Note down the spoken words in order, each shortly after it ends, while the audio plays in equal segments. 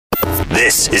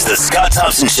This is the Scott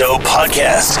Thompson Show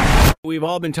podcast. We've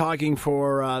all been talking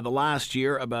for the last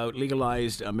year about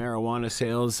legalized marijuana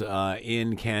sales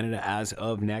in Canada as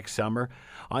of next summer.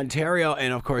 Ontario,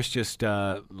 and of course, just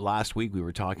last week we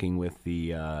were talking with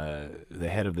the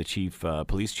head of the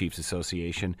Police Chiefs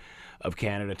Association of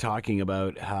Canada, talking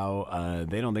about how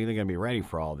they don't think they're going to be ready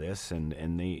for all this, and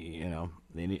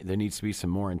there needs to be some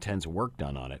more intense work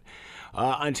done on it.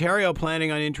 Ontario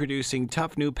planning on introducing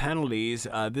tough new penalties.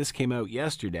 This came out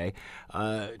yesterday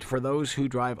for those who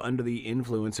drive under the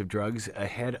influence of drugs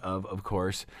ahead of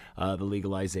course, the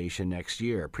legalization next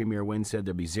year. Premier Wynne said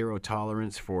there'll be zero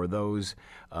tolerance for those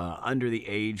under the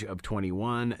age of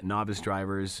 21, novice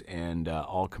drivers, and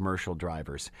all commercial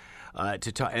drivers.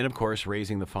 And of course,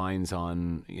 raising the fines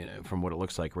on, from what it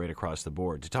looks like right across the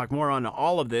board. To talk more on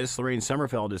all of this, Lorraine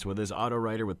Sommerfeld is with us, auto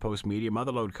writer with Post Media,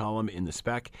 Motherload column in The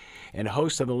Spec, and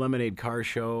host of the Lemonade Car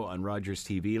Show on Rogers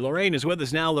TV. Lorraine is with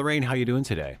us now. Lorraine, how are you doing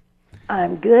today?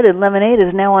 I'm good, and Lemonade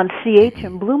is now on CH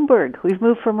and Bloomberg. We've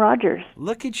moved from Rogers.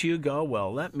 Look at you go.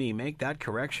 Well, let me make that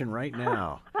correction right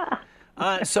now.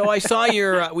 So I saw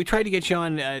we tried to get you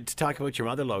on to talk about your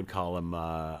Motherload column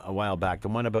a while back, the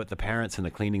one about the parents and the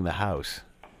cleaning the house.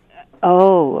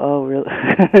 Oh, really?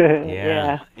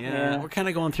 Yeah. We're kind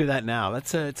of going through that now.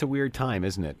 It's a weird time,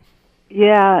 isn't it?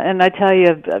 Yeah, and I tell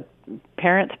you,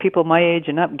 parents, people my age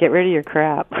and up, get rid of your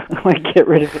crap. Like, get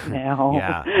rid of it now.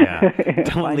 Yeah.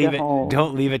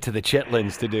 Don't leave it to the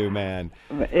chitlins to do, man.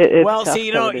 Well, see,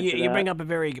 you bring up a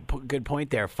very good point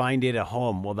there. Find it a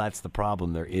home. Well, that's the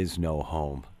problem. There is no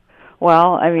home.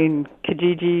 Well, I mean,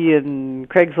 Kijiji and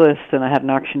Craigslist, and I had an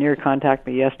auctioneer contact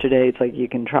me yesterday. It's like, you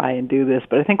can try and do this,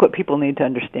 but I think what people need to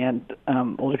understand,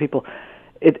 older people,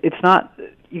 it's not,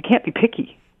 you can't be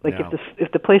picky. Like, no.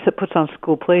 if the place that puts on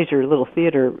school plays, your little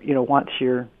theater, wants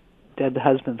your dead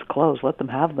husband's clothes, let them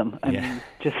have them. I mean,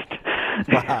 just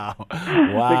wow. They're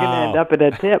going to end up at a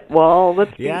tip. Well,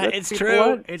 it's true.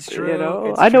 Blunt, it's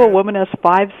true. I know a woman has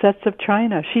 5 sets of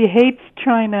china. She hates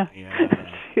china.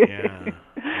 Yeah.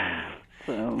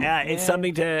 It's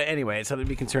something to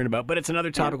be concerned about, but it's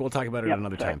another topic. We'll talk about it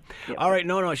another time. Yep. All right,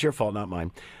 no, it's your fault, not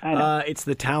mine. I know. It's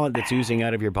the talent that's oozing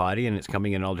out of your body, and it's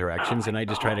coming in all directions, and I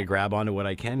just try to grab onto what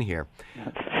I can here.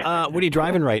 What are you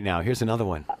driving right now? Here's another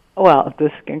one. Well,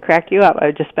 this can crack you up.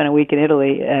 I just spent a week in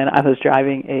Italy, and I was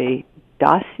driving a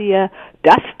Dacia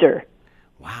Duster.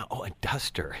 Wow, a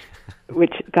Duster.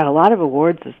 Which got a lot of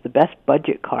awards as the best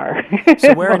budget car.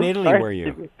 So where in Italy were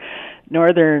you?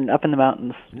 Northern, up in the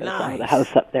mountains. Nice. The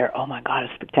house up there. Oh, my God,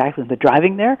 it's spectacular. The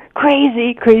driving there,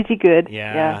 crazy good.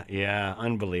 Yeah,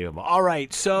 unbelievable. All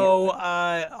right, so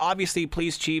obviously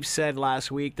police chiefs said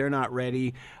last week they're not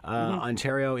ready.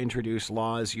 Ontario introduced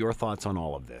laws. Your thoughts on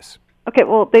all of this? Okay,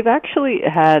 well, they've actually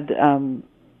had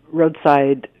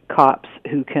roadside cops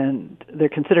they're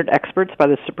considered experts by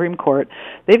the Supreme Court.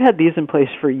 They've had these in place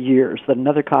for years, that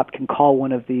another cop can call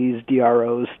one of these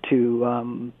DROs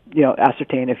to,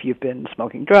 ascertain if you've been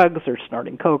smoking drugs or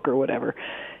snorting coke or whatever.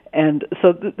 And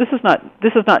so this is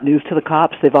not news to the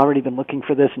cops. They've already been looking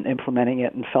for this and implementing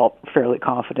it and felt fairly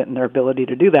confident in their ability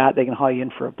to do that. They can haul you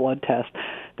in for a blood test.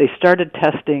 They started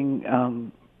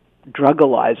testing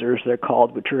drugalyzers, they're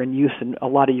called, which are in use in a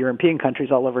lot of European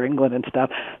countries, all over England and stuff.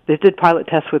 They did pilot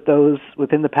tests with those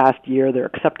within the past year. They're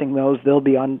accepting those. They'll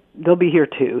be here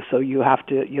too. So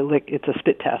it's a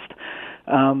spit test.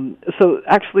 So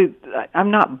actually, I'm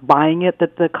not buying it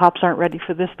that the cops aren't ready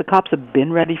for this. The cops have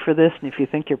been ready for this, and if you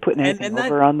think you're putting anything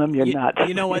over on them, you're not.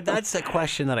 You know what? That's a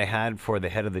question that I had for the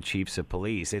head of the chiefs of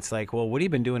police. It's like, well, what have you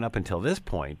been doing up until this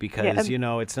point? Because,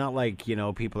 it's not like,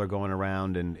 people are going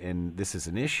around and this is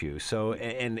an issue. So,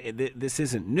 this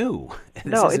isn't new.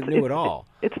 This isn't new at all.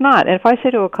 It's not. And if I say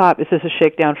to a cop, is this a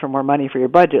shakedown for more money for your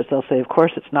budgets? They'll say, of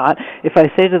course it's not. If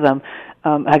I say to them,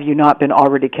 have you not been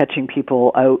already catching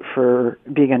people out for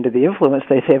being under the influence?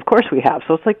 They say, of course we have.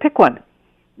 So it's like, pick one.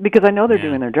 Because I know they're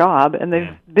doing their job, and they've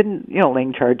been,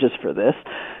 laying charges for this.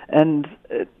 And,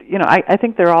 I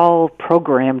think they're all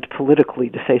programmed politically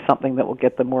to say something that will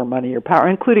get them more money or power,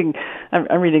 including,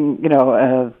 I'm reading,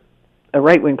 a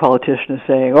right-wing politician is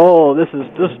saying, "Oh, this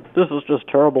is just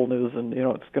terrible news, and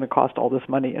it's going to cost all this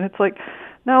money." And it's like,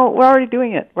 no, we're already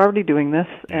doing it. We're already doing this,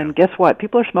 and guess what?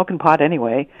 People are smoking pot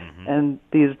anyway, and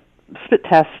these spit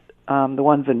tests, the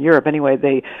ones in Europe anyway,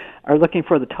 they are looking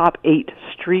for the top 8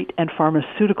 street and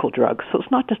pharmaceutical drugs. So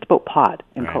it's not just about pot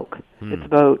and coke. It's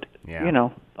about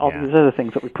all these other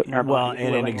things that we put in our body.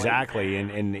 Well, and exactly,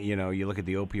 and you look at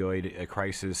the opioid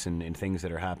crisis and things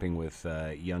that are happening with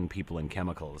young people and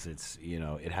chemicals. It's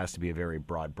it has to be a very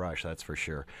broad brush, that's for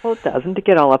sure. Well, it does. And to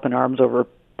get all up in arms over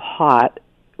pot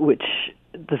which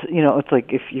it's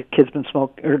like if your kid's been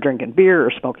smoking or drinking beer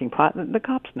or smoking pot, the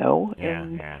cops know.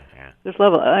 Yeah. There's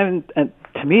level. And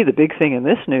to me, the big thing in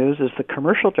this news is the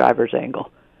commercial driver's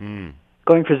angle.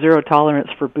 Going for zero tolerance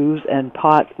for booze and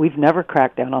pot. We've never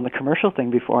cracked down on the commercial thing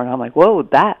before, and I'm like, whoa,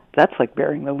 that's like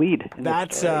bearing the lead.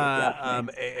 That's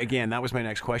again, that was my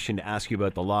next question to ask you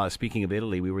about the law. Speaking of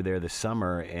Italy, we were there this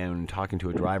summer and talking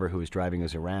to a driver who was driving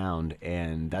us around,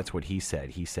 and that's what he said.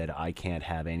 He said, I can't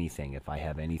have anything. If I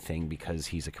have anything, because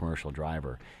he's a commercial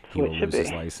driver, he will lose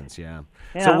his license. Yeah.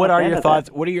 So what are your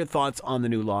thoughts? What are your thoughts on the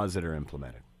new laws that are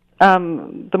implemented?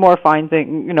 The more fine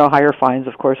thing, higher fines,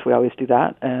 of course, we always do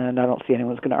that, and I don't see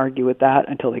anyone's going to argue with that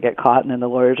until they get caught, and then the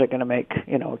lawyers are going to make,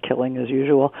 a killing as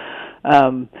usual.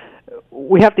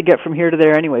 We have to get from here to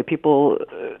there anyway. People,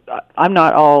 I'm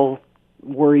not all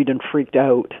worried and freaked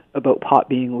out about pot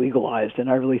being legalized, and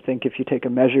I really think if you take a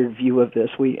measured view of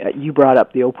this, you brought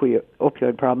up the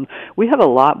opioid problem. We have a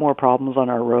lot more problems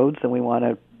on our roads than we want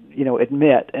to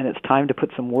admit, and it's time to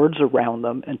put some words around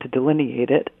them and to delineate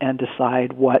it and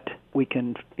decide what we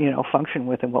can, function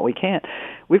with and what we can't.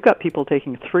 We've got people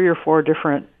taking 3 or 4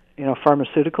 different,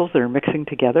 pharmaceuticals that are mixing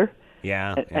together.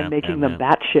 And making them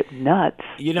batshit nuts.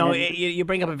 You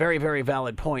bring up a very, very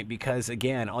valid point because,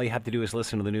 again, all you have to do is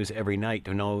listen to the news every night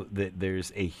to know that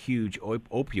there's a huge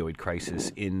opioid crisis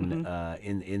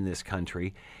in this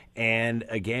country. And,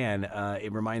 again,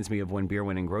 it reminds me of when beer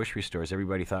went in grocery stores.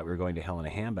 Everybody thought we were going to hell in a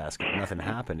handbasket. Nothing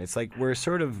happened. It's like we're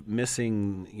sort of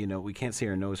missing, we can't see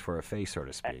our nose for our face, so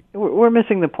to speak. We're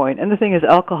missing the point. And the thing is,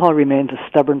 alcohol remains a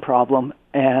stubborn problem.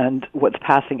 And what's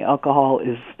passing alcohol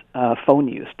is phone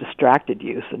use, distracted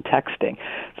use, and texting.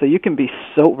 So you can be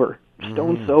sober,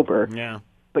 stone sober,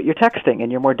 but you're texting, and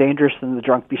you're more dangerous than the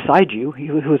drunk beside you,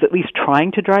 who is at least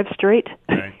trying to drive straight.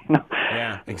 Right.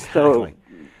 Yeah, exactly.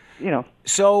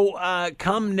 So,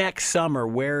 come next summer,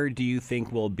 where do you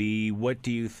think we'll be? What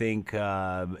do you think? Say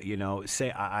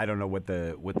I don't know what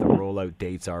the rollout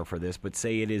dates are for this, but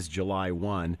say it is July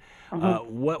 1.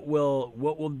 What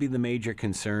will be the major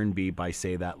concern be by,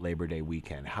 say, that Labor Day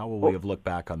weekend? How will we have looked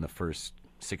back on the first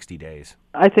 60 days?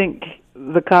 I think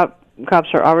the cops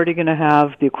are already going to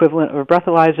have the equivalent of a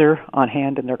breathalyzer on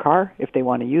hand in their car if they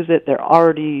want to use it. They're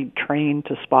already trained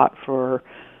to spot for,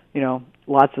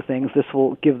 lots of things. This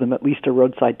will give them at least a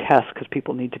roadside test because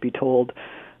people need to be told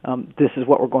this is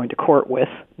what we're going to court with,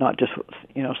 not just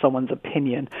someone's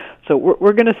opinion. So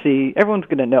we're going to see, everyone's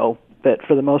going to know that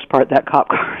for the most part that cop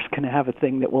car is going to have a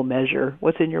thing that will measure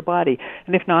what's in your body.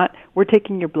 And if not, we're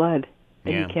taking your blood,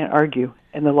 and you can't argue.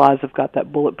 And the laws have got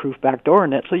that bulletproof back door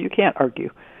in it, so you can't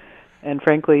argue. And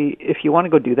frankly, if you want to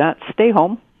go do that, stay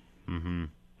home.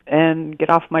 And get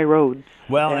off my road.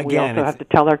 Well, and again, we also have to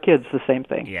tell our kids the same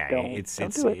thing. Yeah,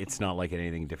 it's not like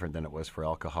anything different than it was for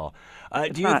alcohol.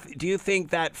 Do you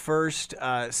think that first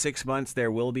 6 months there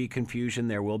will be confusion,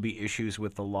 there will be issues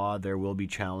with the law, there will be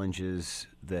challenges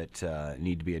that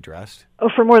need to be addressed? Oh,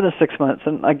 for more than 6 months,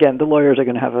 and again, the lawyers are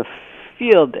going to have a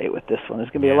field day with this one.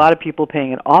 There's going to be a lot of people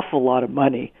paying an awful lot of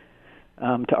money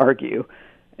to argue.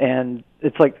 And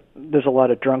it's like there's a lot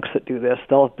of drunks that do this.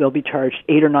 They'll be charged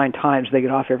 8 or 9 times. They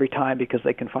get off every time because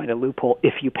they can find a loophole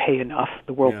if you pay enough.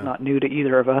 The world's not new to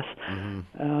either of us.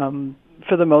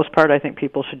 For the most part, I think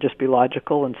people should just be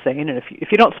logical and sane. And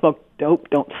if you don't smoke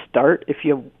dope, don't start. If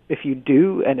you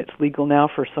do, and it's legal now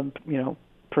for some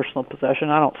personal possession,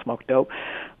 I don't smoke dope.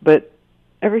 But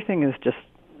everything is just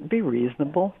be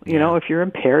reasonable. If you're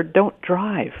impaired, don't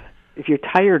drive. If you're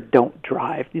tired, don't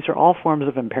drive. These are all forms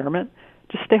of impairment.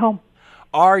 Just stay home.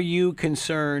 Are you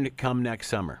concerned come next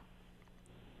summer?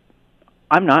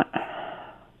 I'm not.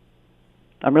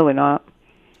 I'm really not.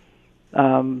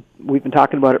 We've been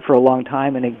talking about it for a long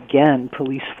time, and again,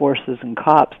 police forces and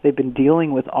cops, they've been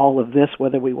dealing with all of this,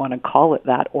 whether we want to call it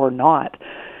that or not.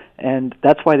 And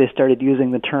that's why they started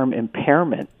using the term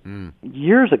impairment.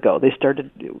 Years ago, they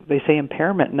say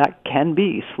impairment, and that can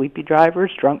be sleepy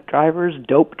drivers, drunk drivers,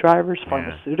 dope drivers,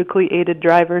 pharmaceutically aided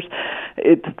drivers.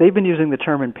 They've been using the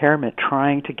term impairment,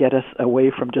 trying to get us away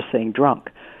from just saying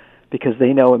drunk, because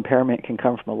they know impairment can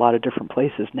come from a lot of different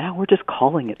places. Now we're just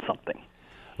calling it something.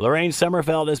 Lorraine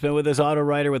Sommerfeld has been with us, auto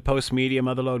writer with Post Media,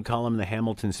 Motherload column, the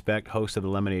Hamilton Spec, host of the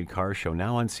Lemonade Car Show,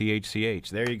 now on CHCH.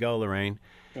 There you go, Lorraine.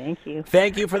 Thank you.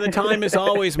 Thank you for the time, as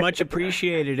always. Much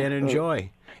appreciated, and enjoy.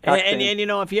 And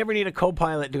if you ever need a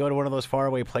co-pilot to go to one of those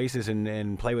faraway places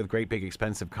and play with great, big,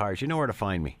 expensive cars, you know where to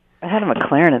find me. I had a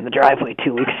McLaren in the driveway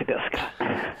 2 weeks ago,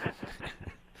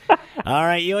 Scott. All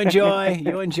right, you enjoy.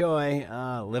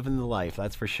 Living the life,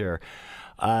 that's for sure.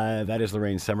 That is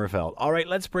Lorraine Sommerfeld. All right,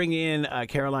 let's bring in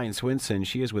Caroline Swinson.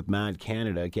 She is with MAD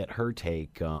Canada. Get her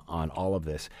take on all of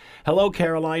this. Hello,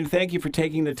 Caroline. Thank you for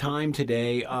taking the time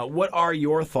today. What are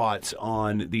your thoughts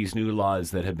on these new laws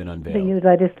that have been unveiled? The new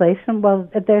legislation? Well,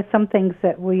 there's some things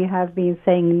that we have been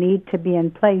saying need to be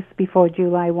in place before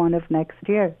July 1 of next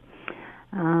year.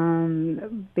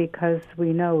 Because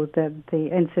we know that the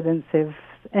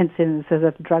incidences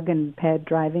of drug-impaired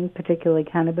driving, particularly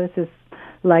cannabis, is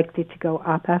likely to go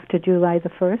up after July the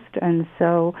 1st. And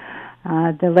so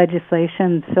the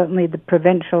legislation, certainly the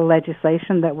provincial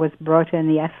legislation that was brought in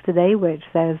yesterday, which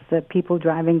says that people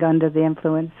driving under the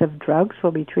influence of drugs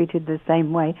will be treated the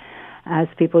same way as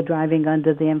people driving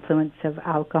under the influence of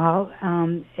alcohol,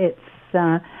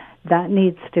 that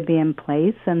needs to be in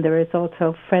place, and there is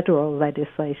also federal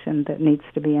legislation that needs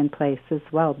to be in place as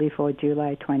well before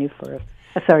July 21st.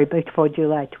 Before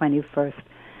July 21st.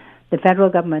 The federal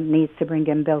government needs to bring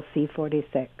in Bill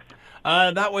C-46.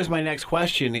 That was my next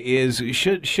question: is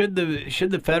should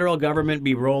the federal government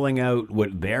be rolling out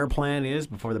what their plan is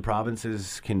before the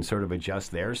provinces can sort of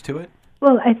adjust theirs to it?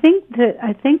 Well, I think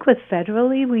with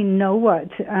federally, we know what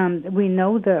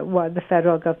the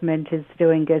federal government is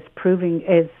doing is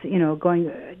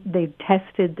going. They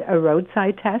tested a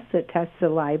roadside test that tests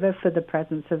saliva for the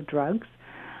presence of drugs.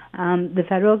 The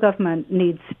federal government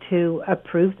needs to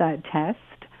approve that test.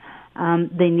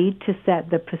 They need to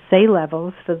set the per se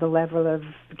levels for the level of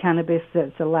cannabis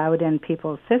that's allowed in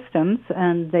people's systems,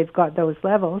 and they've got those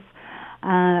levels.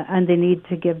 And they need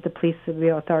to give the police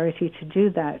the authority to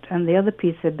do that. And the other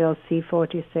piece of Bill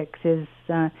C-46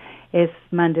 is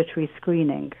mandatory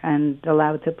screening and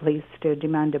allow the police to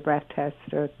demand a breath test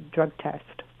or drug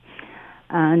test.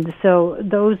 And so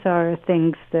those are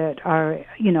things that are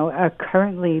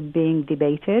currently being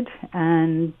debated,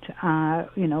 and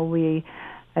we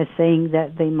are saying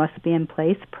that they must be in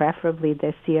place, preferably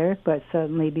this year, but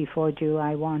certainly before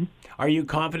July 1. Are you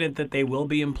confident that they will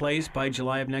be in place by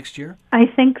July of next year? I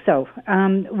think so.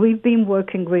 We've been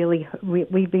working really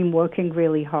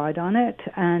hard on it,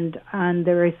 and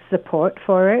there is support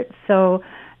for it. So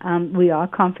we are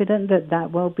confident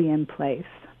that will be in place.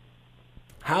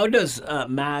 How does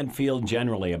MAD feel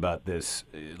generally about this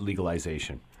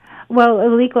legalization?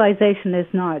 Well, legalization is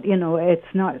not,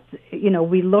 it's not,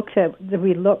 we looked at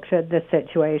the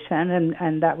situation,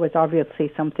 and that was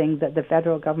obviously something that the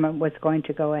federal government was going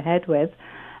to go ahead with,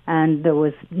 and there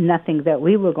was nothing that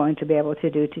we were going to be able to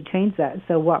do to change that.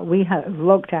 So what we have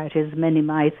looked at is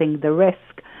minimizing the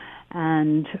risk,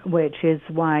 and which is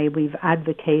why we've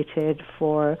advocated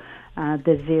for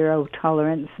the zero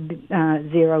tolerance,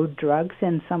 zero drugs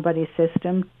in somebody's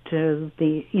system to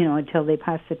until they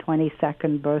pass the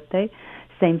 22nd birthday.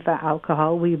 Same for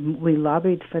alcohol. We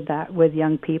lobbied for that with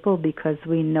young people because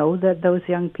we know that those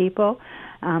young people,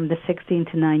 the 16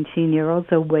 to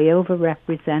 19-year-olds, are way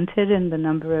overrepresented in the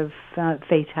number of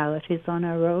fatalities on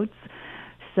our roads.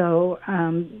 So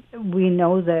we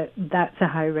know that that's a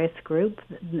high-risk group,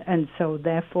 and so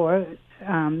therefore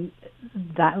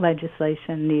that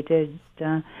legislation needed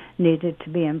to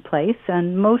be in place.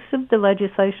 And most of the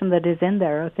legislation that is in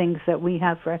there are things that we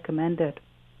have recommended.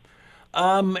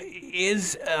 Do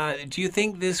you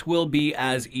think this will be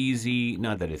as easy?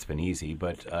 Not that it's been easy,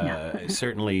 but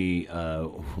certainly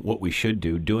what we should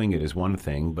do. Doing it is one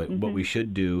thing, but what we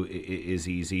should do is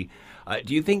easy.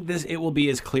 Do you think it will be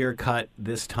as clear cut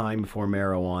this time for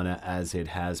marijuana as it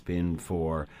has been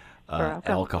for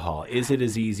alcohol? Is it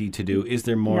as easy to do? Is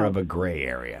there more of a gray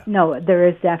area? No, there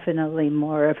is definitely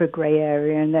more of a gray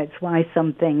area, and that's why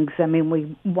some things. I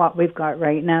mean, what we've got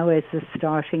right now is the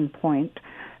starting point.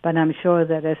 But I'm sure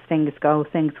that as things go,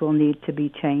 things will need to be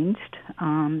changed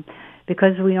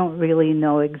because we don't really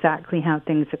know exactly how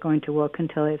things are going to work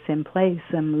until it's in place.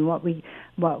 And what we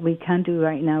can do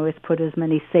right now is put as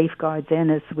many safeguards in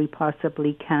as we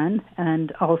possibly can,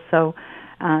 and also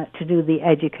to do the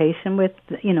education with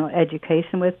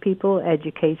people,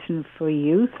 education for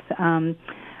youth.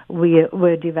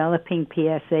 We're developing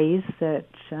PSAs that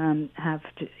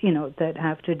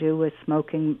have to do with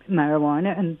smoking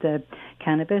marijuana and the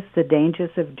cannabis, the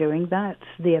dangers of doing that,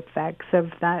 the effects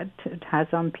of that it has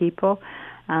on people,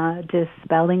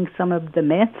 dispelling some of the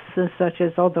myths, such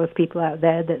as all those people out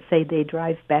there that say they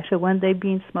drive better when they've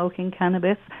been smoking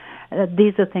cannabis.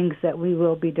 These are things that we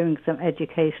will be doing some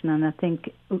education, and I think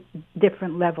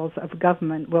different levels of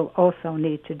government will also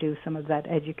need to do some of that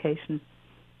education.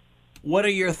 What are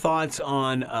your thoughts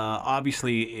on,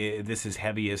 obviously, this is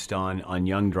heaviest on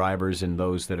young drivers and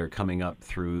those that are coming up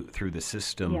through the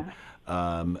system.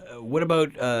 Yeah. What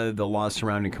about the laws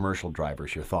surrounding commercial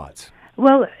drivers? Your thoughts?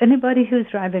 Well, anybody who's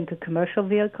driving a commercial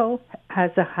vehicle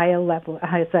has a higher level,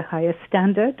 has a higher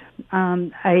standard.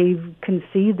 I can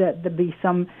see that there be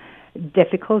some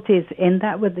difficulties in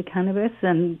that with the cannabis,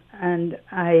 and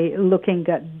I looking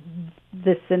at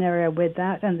this scenario with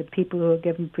that and the people who are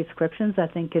given prescriptions, I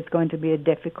think is going to be a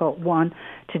difficult one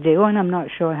to do, and I'm not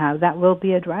sure how that will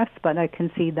be addressed, but I can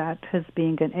see that as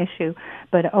being an issue.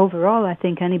 But overall, I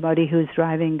think anybody who's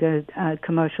driving a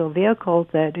commercial vehicle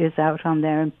that is out on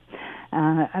there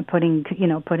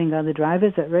putting other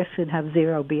drivers at risk should have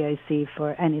zero BAC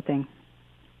for anything.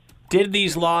 Did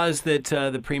these laws that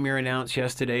the Premier announced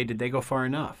yesterday, did they go far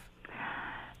enough?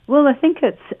 Well, I think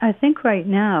right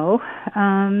now,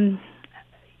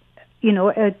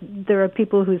 there are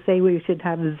people who say we should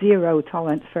have zero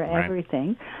tolerance for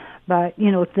everything, but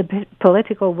the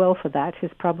political will for that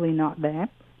is probably not there.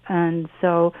 And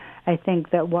so I think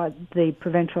that what the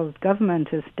provincial government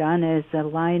has done is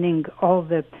aligning all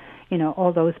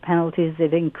those penalties.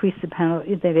 They've increased the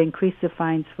penalty. They've increased the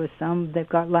fines for some. They've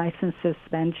got license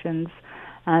suspensions,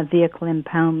 vehicle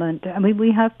impoundment. I mean,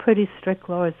 we have pretty strict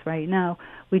laws right now.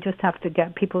 We just have to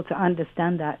get people to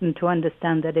understand that, and to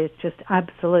understand that it's just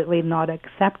absolutely not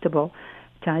acceptable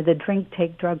to either drink,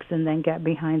 take drugs, and then get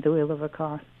behind the wheel of a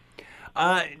car.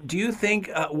 Do you think?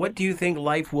 What do you think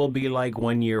life will be like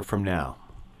 1 year from now?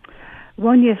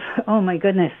 1 year. Oh my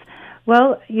goodness.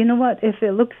 Well, you know what? If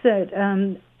it looks at,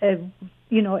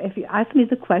 if you ask me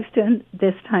the question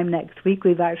this time next week,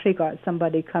 we've actually got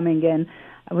somebody coming in.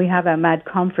 We have a MAD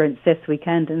conference this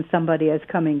weekend, and somebody is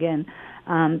coming in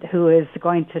who is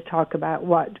going to talk about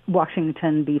what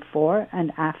Washington before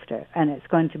and after, and it's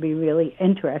going to be really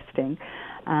interesting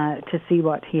to see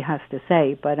what he has to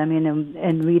say. But I mean,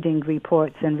 in reading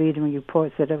reports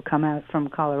that have come out from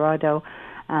Colorado,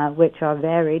 which are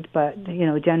varied, but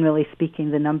generally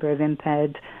speaking, the number of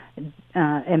impaired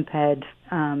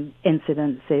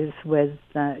incidences with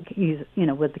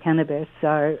with the cannabis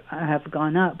have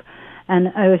gone up. And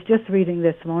I was just reading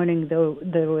this morning, though,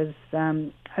 there was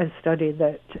a study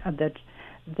that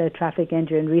the Traffic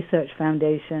Injury and Research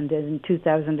Foundation did in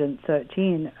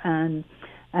 2013, and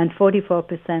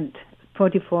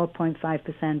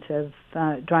 44.5% of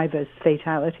drivers'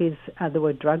 fatalities there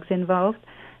were drugs involved,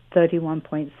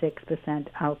 31.6%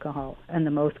 alcohol, and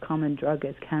the most common drug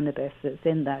is cannabis that's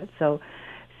in that. So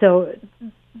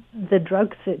the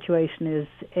drug situation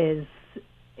is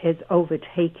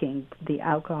overtaking the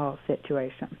alcohol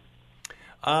situation.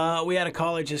 We had a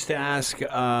caller just to ask,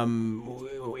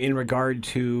 in regard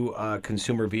to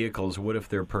consumer vehicles, what if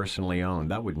they're personally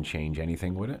owned? That wouldn't change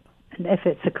anything, would it? And if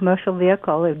it's a commercial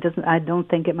vehicle, it doesn't. I don't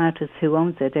think it matters who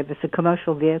owns it. If it's a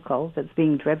commercial vehicle that's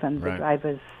being driven, the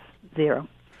driver's zero.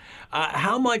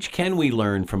 How much can we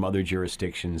learn from other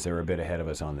jurisdictions that are a bit ahead of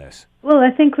us on this? Well,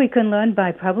 I think we can learn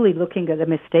by probably looking at the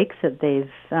mistakes that they've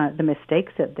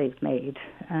made,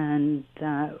 and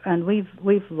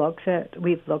we've looked at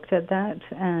that,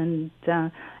 and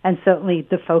certainly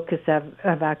the focus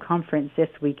of our conference this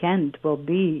weekend will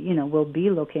be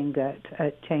looking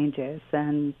at changes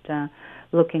and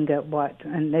looking at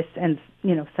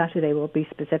Saturday will be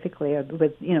specifically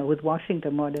with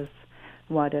Washington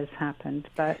what has happened.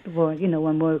 But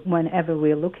whenever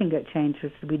we're looking at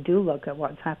changes, we do look at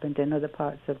what's happened in other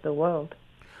parts of the world.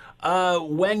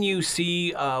 When you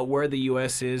see where the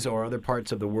U.S. is or other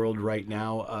parts of the world right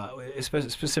now,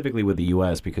 specifically with the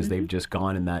U.S. because they've just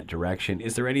gone in that direction,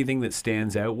 is there anything that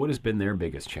stands out? What has been their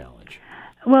biggest challenge?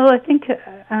 Well, I think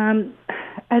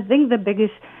the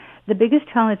biggest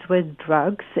challenge with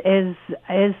drugs is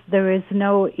there is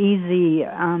no easy.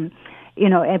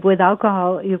 With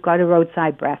alcohol, you've got a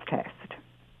roadside breath test,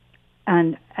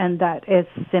 and that is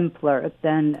simpler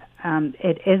than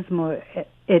it is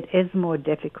more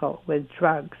difficult with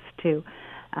drugs too,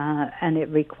 and it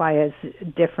requires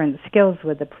different skills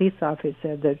with the police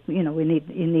officer. That you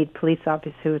need police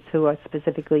officers who are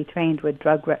specifically trained with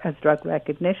drug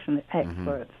recognition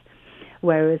experts,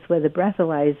 whereas with a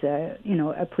breathalyzer,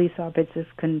 a police officer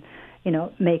can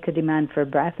make a demand for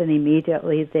breath, and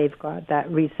immediately they've got that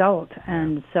result.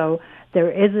 And so there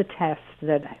is a test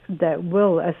that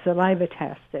will, a saliva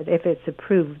test, that if it's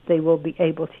approved, they will be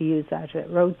able to use that at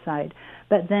roadside.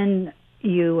 But then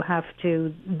you have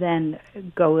to then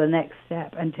go the next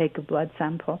step and take a blood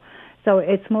sample. So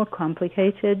it's more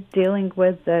complicated dealing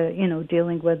with drug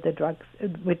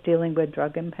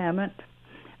impairment.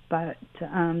 But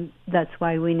that's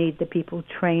why we need the people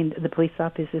trained, the police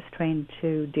officers trained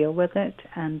to deal with it,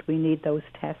 and we need those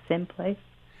tests in place.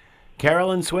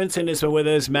 Carolyn Swinson is with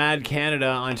us, Mad Canada.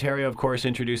 Ontario, of course,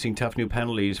 introducing tough new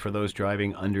penalties for those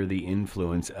driving under the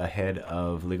influence ahead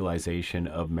of legalization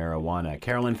of marijuana.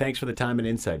 Carolyn, thanks for the time and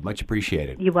insight. Much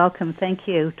appreciated. You're welcome. Thank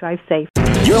you. Drive safe.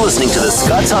 You're listening to The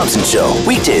Scott Thompson Show,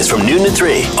 weekdays from noon to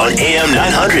 3 on AM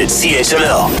 900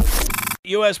 CHML.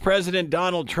 U.S. President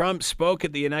Donald Trump spoke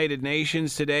at the United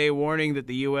Nations today, warning that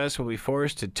the U.S. will be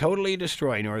forced to totally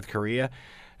destroy North Korea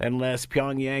unless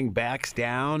Pyongyang backs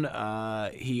down.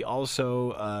 He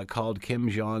also called Kim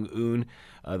Jong-un,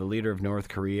 the leader of North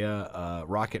Korea,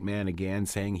 Rocket Man again,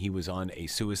 saying he was on a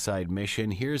suicide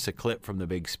mission. Here's a clip from the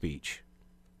big speech.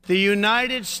 The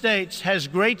United States has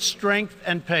great strength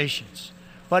and patience,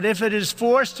 but if it is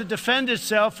forced to defend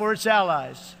itself or its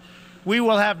allies, we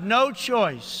will have no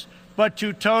choice but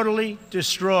to totally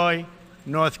destroy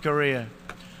North Korea.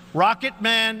 Rocket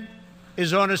Man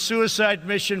is on a suicide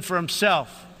mission for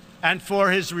himself and for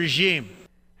his regime.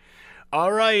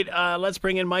 All right, let's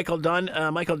bring in Michael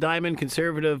Diamond,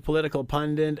 conservative political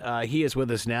pundit. He is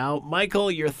with us now. Michael,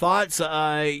 your thoughts?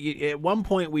 At one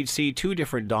point, we'd see two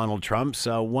different Donald Trumps.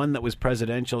 One that was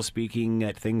presidential, speaking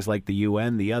at things like the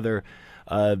UN. The other,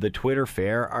 the Twitter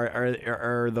fair.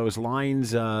 Are those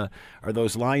lines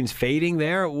fading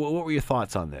there? What were your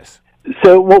thoughts on this?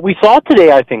 So what we saw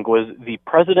today, I think, was the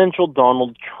presidential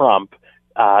Donald Trump.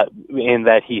 In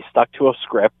that he stuck to a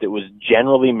script. It was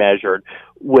generally measured,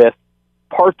 with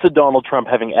parts of Donald Trump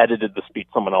having edited the speech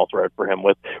someone else wrote for him,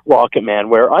 with Rocket Man,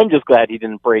 where I'm just glad he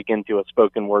didn't break into a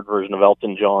spoken word version of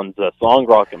Elton John's song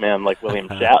Rocket Man like William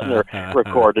Shatner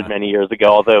recorded many years ago,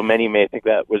 although many may think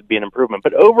that would be an improvement.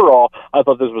 But overall, I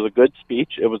thought this was a good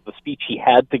speech. It was the speech he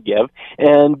had to give.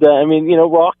 And,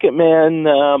 Rocket Man,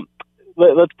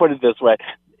 let's put it this way.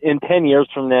 In 10 years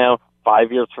from now,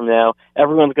 5 years from now,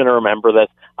 everyone's going to remember this.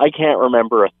 I can't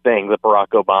remember a thing that Barack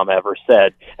Obama ever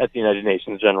said at the United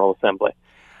Nations General Assembly.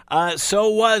 So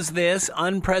was this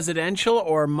unpresidential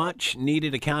or much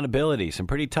needed accountability? Some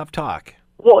pretty tough talk.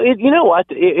 Well,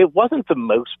 it wasn't the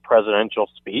most presidential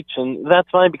speech, and that's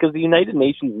fine because the United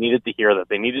Nations needed to hear that.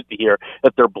 They needed to hear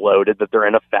that they're bloated, that they're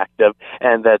ineffective,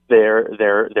 and that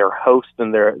their host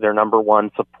and their number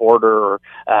one supporter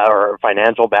or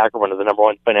financial backer, one of the number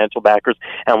one financial backers,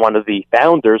 and one of the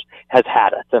founders has had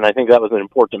it. And I think that was an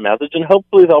important message, and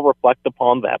hopefully they'll reflect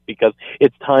upon that because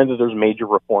it's time that there's major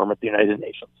reform at the United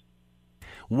Nations.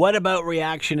 What about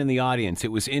reaction in the audience? It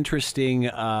was interesting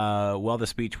while the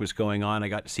speech was going on. I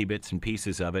got to see bits and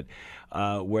pieces of it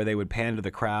where they would pan to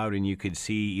the crowd and you could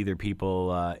see either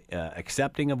people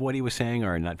accepting of what he was saying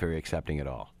or not very accepting at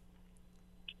all.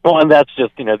 Well, and that's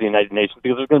just, the United Nations,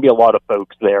 because there's going to be a lot of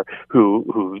folks there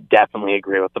who definitely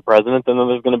agree with the president, and then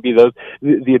there's going to be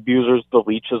the abusers, the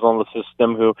leeches on the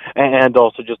system, and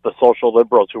also just the social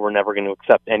liberals who were never going to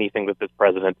accept anything that this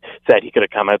president said. He could have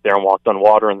come out there and walked on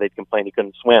water, and they'd complain he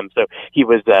couldn't swim. So he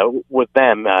was, with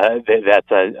them,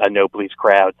 that's a no-please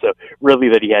crowd. So really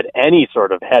that he had any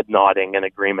sort of head nodding and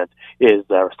agreement is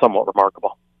somewhat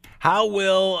remarkable. How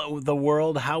will the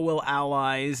world, how will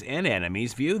allies and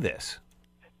enemies view this?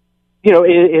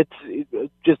 It's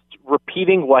just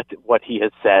repeating what he has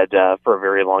said for a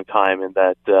very long time, and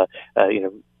that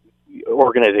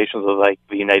organizations like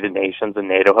the United Nations and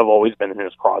NATO have always been in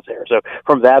his crosshair. So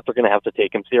from that, they're going to have to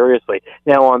take him seriously.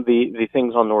 Now, on the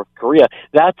things on North Korea,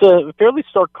 that's a fairly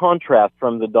stark contrast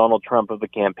from the Donald Trump of the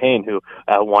campaign, who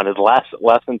wanted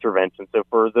less intervention. So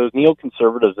for those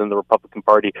neoconservatives in the Republican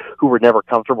Party who were never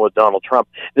comfortable with Donald Trump,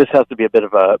 this has to be a bit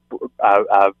of a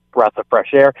breath of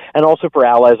fresh air, and also for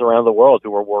allies around the world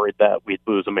who are worried that we'd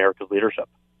lose America's leadership.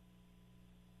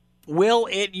 Will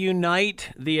it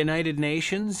unite the United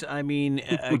Nations? I mean,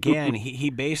 again, he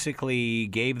basically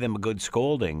gave them a good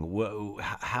scolding.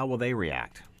 How will they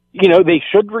react? They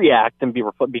should react and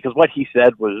because what he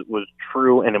said was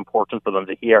true and important for them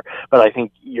to hear. But I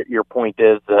think your point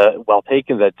is well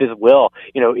taken, that this will,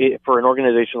 for an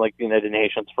organization like the United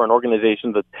Nations, for an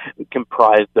organization that's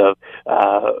comprised of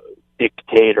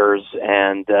dictators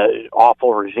and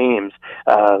awful regimes,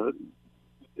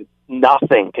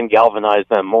 nothing can galvanize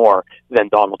them more than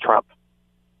Donald Trump.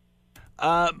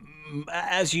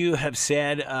 As you have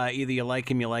said, either you like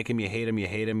him, you hate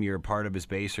him, you're a part of his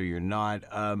base or you're not.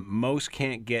 Most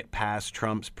can't get past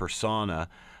Trump's persona.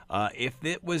 If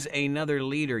it was another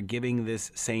leader giving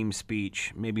this same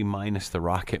speech, maybe minus the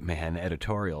Rocket Man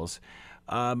editorials,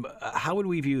 how would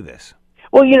we view this?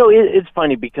 Well, it's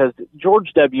funny because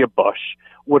George W. Bush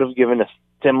would have given a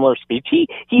similar speech.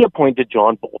 He appointed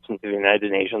John Bolton to the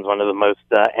United Nations, one of the most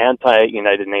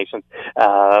anti-United Nations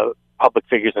public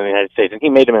figures in the United States, and he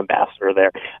made him ambassador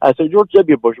there. So George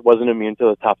W. Bush wasn't immune to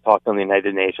the tough talk on the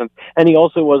United Nations, and he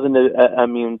also wasn't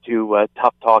immune to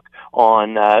tough talk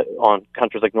on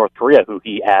countries like North Korea, who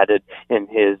he added in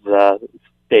his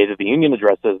State of the Union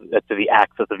address to the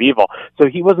axis of evil. So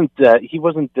he wasn't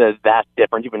that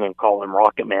different. You wouldn't call him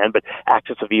Rocket Man, but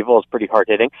axis of evil is pretty hard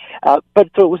hitting. But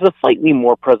so it was a slightly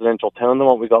more presidential tone than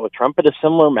what we got with Trump, but a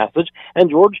similar message. And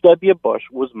George W. Bush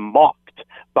was mocked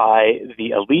by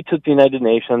the elites at the United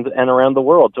Nations and around the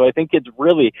world. So I think it's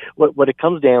really what it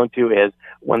comes down to is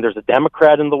when there's a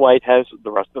Democrat in the White House,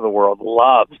 the rest of the world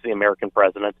loves the American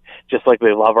president, just like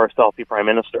they love our selfie prime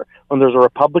minister. When there's a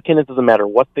Republican, it doesn't matter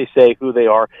what they say, who they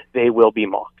are, they will be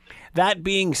mocked. That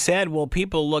being said, will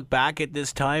people look back at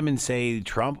this time and say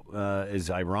Trump, as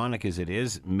ironic as it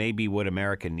is, may be what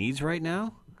America needs right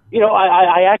now? You know,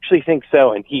 I actually think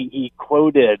so. And he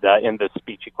quoted in this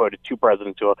speech, he quoted two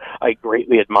presidents who I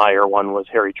greatly admire. One was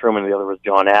Harry Truman, the other was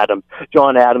John Adams.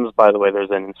 John Adams, by the way, there's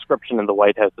an inscription in the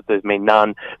White House that says, "May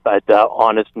none but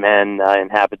honest men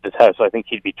inhabit this house." So I think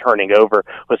he'd be turning over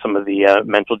with some of the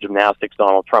mental gymnastics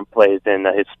Donald Trump plays in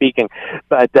his speaking.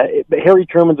 But Harry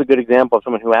Truman's a good example of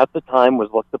someone who at the time was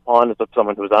looked upon as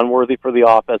someone who was unworthy for the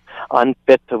office,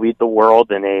 unfit to lead the world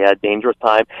in a dangerous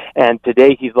time. And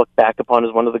today he's looked back upon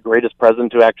as one of the greatest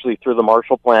presidents who actually, through the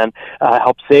Marshall Plan,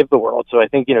 helped save the world. So I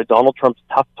think, Donald Trump's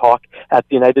tough talk at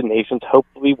the United Nations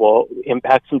hopefully will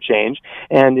impact some change.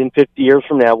 And in 50 years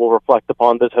from now, we'll reflect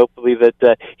upon this, hopefully,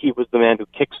 that he was the man who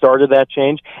kick-started that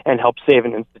change and helped save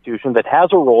an institution that has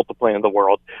a role to play in the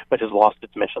world, but has lost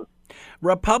its mission.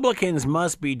 Republicans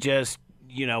must be just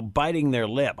biting their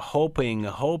lip,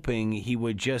 hoping he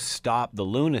would just stop the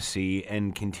lunacy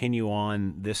and continue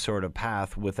on this sort of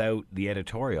path without the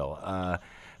editorial.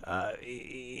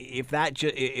 If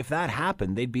that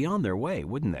happened, they'd be on their way,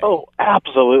 wouldn't they? Oh,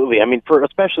 absolutely. I mean,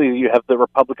 especially you have the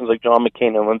Republicans like John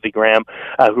McCain and Lindsey Graham,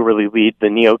 who really lead the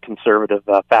neoconservative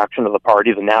faction of the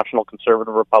party, the National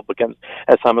Conservative Republicans,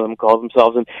 as some of them call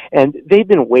themselves, and they've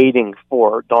been waiting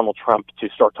for Donald Trump to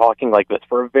start talking like this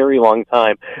for a very long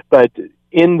time, but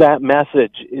in that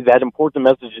message, that important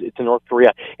message to North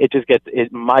Korea, it just gets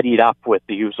muddied up with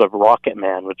the use of Rocket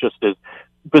Man, which just is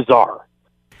bizarre.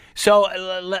 So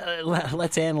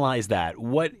let's analyze that.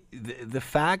 What the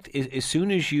fact is, as soon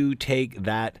as you take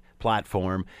that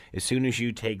platform, as soon as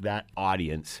you take that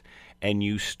audience, and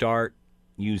you start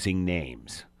using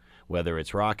names, whether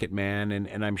it's Rocket Man,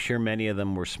 and I'm sure many of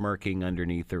them were smirking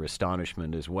underneath their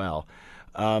astonishment as well.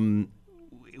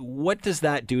 What does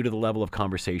that do to the level of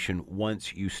conversation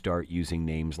once you start using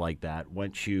names like that?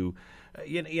 Once you,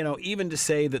 even to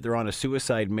say that they're on a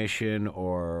suicide mission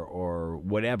or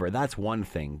whatever, that's one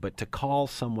thing. But to call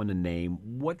someone a name,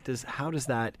 how does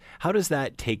that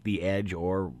take the edge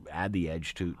or add the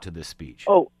edge to this speech?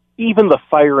 Oh, even the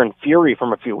fire and fury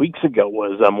from a few weeks ago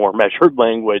was more measured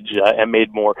language and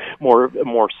made more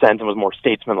sense and was more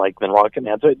statesmanlike than Rocket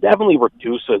Man. So it definitely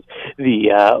reduces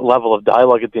the level of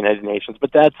dialogue at the United Nations.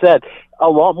 But that said, a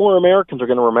lot more Americans are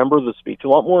going to remember the speech. A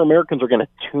lot more Americans are going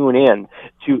to tune in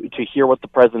to hear what the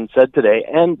president said today,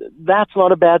 and that's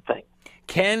not a bad thing.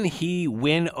 Can he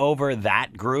win over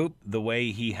that group the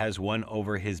way he has won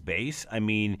over his base? I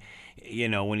mean,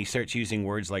 when he starts using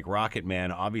words like Rocket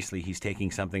Man, obviously he's taking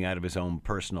something out of his own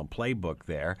personal playbook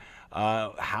there.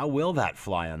 How will that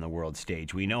fly on the world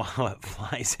stage? We know how it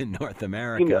flies in North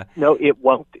America. No, it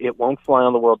won't. It won't fly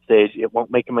on the world stage. It won't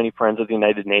make him any friends with the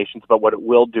United Nations. But what it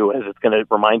will do is it's going to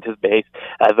remind his base,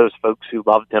 those folks who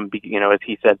loved him, as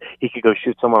he said, he could go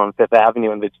shoot someone on Fifth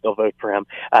Avenue and they'd still vote for him.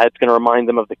 It's going to remind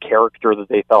them of the character that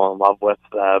they fell in love with,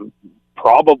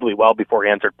 probably well before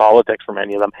he entered politics for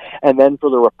many of them. And then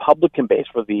for the Republican base,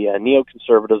 for the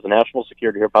neoconservatives, the national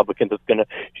security Republicans, it's going to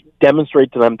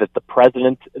demonstrate to them that the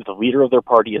president, the leader of their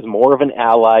party, is more of an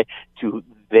ally to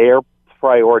their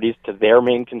priorities, to their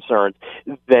main concerns,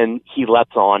 than he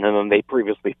lets on and than they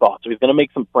previously thought. So he's going to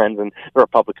make some friends in the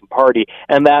Republican Party,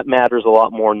 and that matters a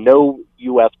lot more. No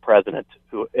U.S. president,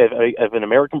 if an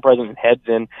American president heads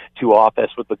into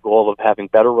office with the goal of having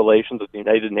better relations with the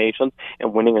United Nations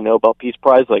and winning a Nobel Peace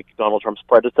Prize like Donald Trump's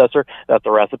predecessor, that's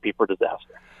a recipe for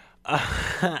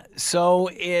disaster. So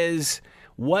is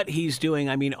what he's doing,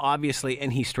 I mean, obviously,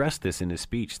 and he stressed this in his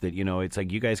speech, that, it's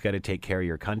like you guys got to take care of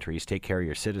your countries, take care of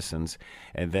your citizens,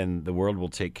 and then the world will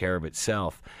take care of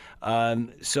itself.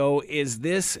 So is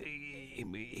this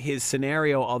his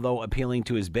scenario, although appealing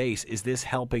to his base, is this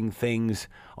helping things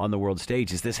on the world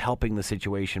stage? Is this helping the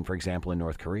situation, for example, in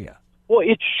North Korea? Well,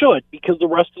 it should, because the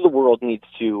rest of the world needs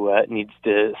to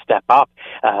step up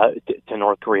to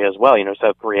North Korea as well.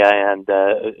 South Korea and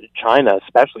China,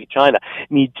 especially China,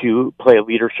 need to play a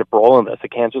leadership role in this.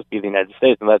 It can't just be the United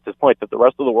States, and that's his point, that the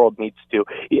rest of the world needs to,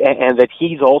 and that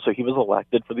he was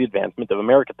elected for the advancement of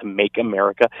America, to make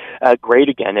America great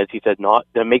again, as he said, not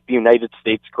to make the United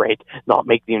States great, not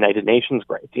make the United Nations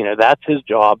great. That's his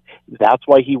job. That's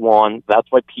why he won. That's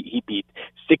why he beat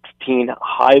 16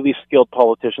 highly skilled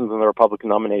politicians in the Republican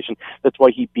nomination. That's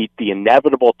why he beat the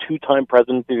inevitable two-time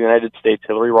president of the United States,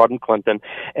 Hillary Rodham Clinton.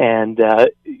 And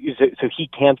so he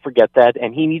can't forget that,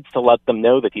 and he needs to let them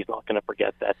know that he's not going to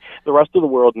forget that. The rest of the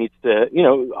world needs to,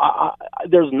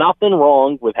 there's nothing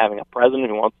wrong with having a president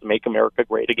who wants to make America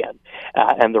great again.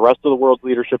 And the rest of the world's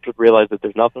leadership should realize that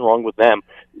there's nothing wrong with them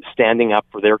standing up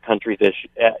for their country's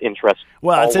interests.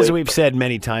 Well, it's as we've said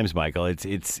many times, Michael.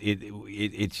 It's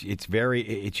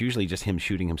usually just him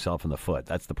shooting himself in the foot.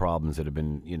 That's the problems that have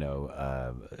been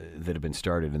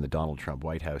started in the Donald Trump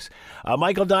White House.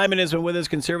 Michael Diamond has been with us,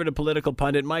 conservative political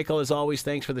pundit. Michael, as always,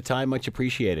 thanks for the time. Much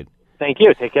appreciated. Thank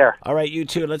you. Take care. All right, you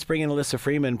too. Let's bring in Alyssa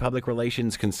Freeman, public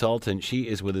relations consultant. She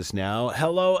is with us now.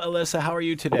 Hello, Alyssa. How are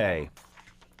you today?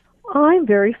 I'm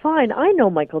very fine. I know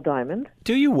Michael Diamond.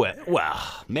 Do you?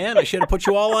 Well, man, I should have put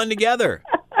you all on together.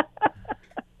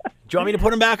 Do you want me to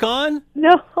put him back on?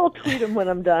 No, I'll tweet him when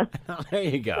I'm done. There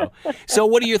you go. So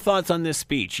what are your thoughts on this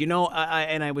speech?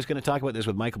 I was going to talk about this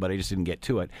with Michael, but I just didn't get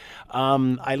to it.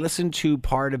 I listened to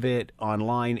part of it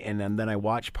online, and then I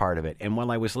watched part of it. And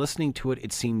while I was listening to it,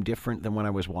 it seemed different than when I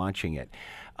was watching it.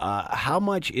 How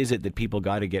much is it that people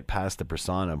got to get past the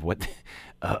persona of what,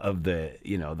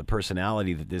 the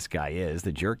personality that this guy is,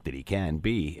 the jerk that he can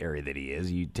be, area that he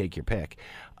is? You take your pick,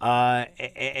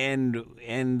 and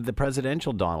the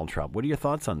presidential Donald Trump. What are your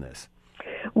thoughts on this?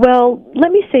 Well,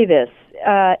 let me say this: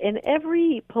 in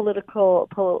every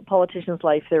politician's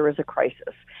life, there is a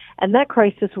crisis, and that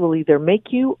crisis will either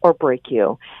make you or break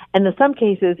you, and in some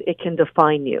cases, it can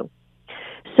define you.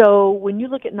 So when you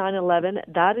look at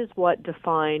 9/11, that is what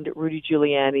defined Rudy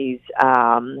Giuliani's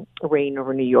reign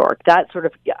over New York. That sort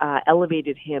of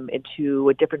elevated him into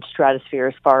a different stratosphere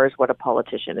as far as what a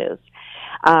politician is.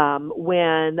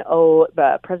 When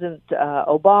President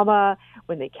Obama,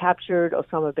 when they captured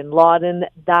Osama bin Laden,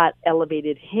 that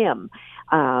elevated him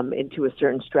into a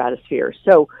certain stratosphere.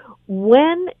 So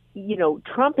when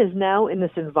Trump is now in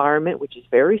this environment, which is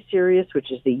very serious,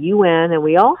 which is the UN, and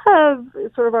we all have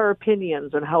sort of our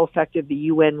opinions on how effective the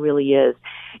UN really is.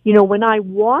 When I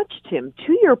watched him,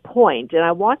 to your point, and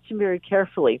I watched him very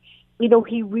carefully,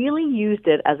 he really used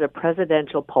it as a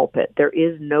presidential pulpit. There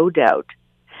is no doubt.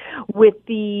 With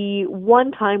the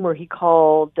one time where he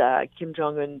called Kim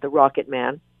Jong-un the Rocket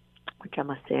Man, which I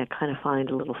must say I kind of find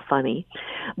a little funny,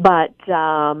 but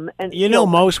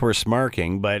most were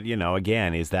smirking, but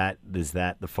again, is that the forum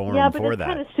for that? Yeah, but it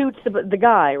kind of suits the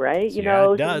guy, right? It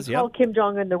does. So call Kim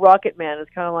Jong Un the Rocket Man.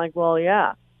 It's kind of like, well,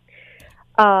 yeah.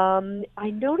 I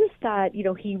noticed that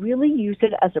he really used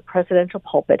it as a presidential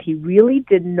pulpit. He really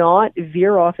did not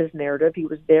veer off his narrative. He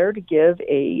was there to give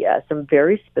some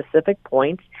very specific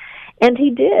points, and he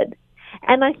did.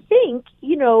 And I think,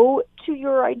 to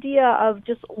your idea of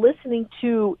just listening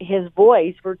to his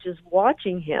voice versus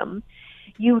watching him,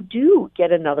 you do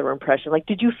get another impression. Like,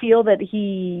 did you feel that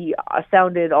he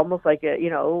sounded almost like a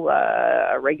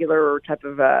regular type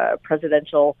of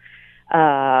presidential,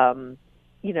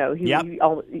 Yep, exactly.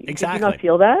 Did you not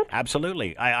feel that?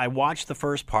 Absolutely. I watched the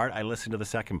first part. I listened to the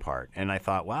second part, and I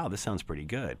thought, wow, this sounds pretty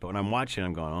good. But when I'm watching,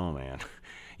 I'm going, oh, man,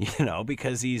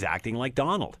 because he's acting like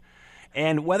Donald.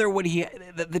 And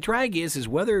the drag is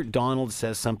whether Donald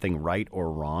says something right or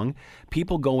wrong,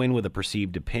 people go in with a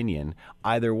perceived opinion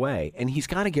either way, and he's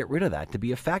got to get rid of that to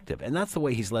be effective. And that's the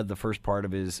way he's led the first part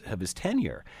of his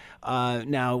tenure.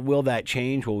 Now, will that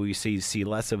change? Will we see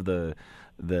less of the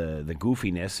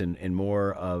goofiness and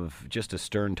more of just a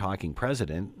stern talking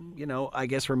president? I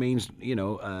guess remains,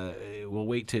 we'll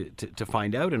wait to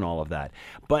find out in all of that.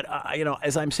 But,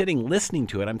 as I'm sitting listening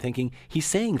to it, I'm thinking he's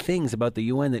saying things about the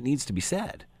UN that needs to be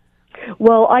said.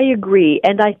 Well, I agree.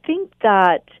 And I think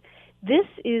that this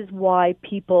is why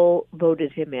people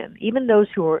voted him in. Even those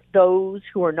who are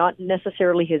not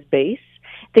necessarily his base,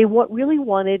 they really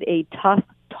wanted a tough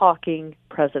talking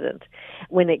president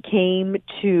when it came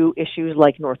to issues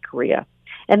like North Korea.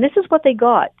 And this is what they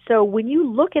got. So when you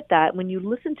look at that, when you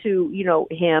listen to,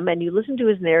 him and you listen to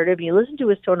his narrative and you listen to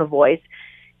his tone of voice,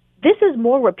 this is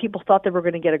more what people thought they were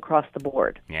going to get across the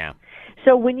board. Yeah.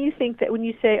 So when you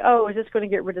say, oh, is this going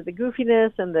to get rid of the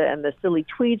goofiness and the silly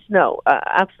tweets? No,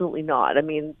 absolutely not. I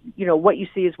mean, what you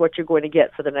see is what you're going to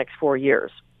get for the next 4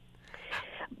 years.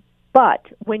 But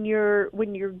when you're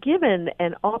given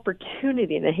an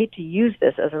opportunity, and I hate to use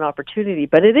this as an opportunity,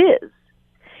 but it is.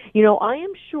 I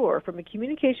am sure from a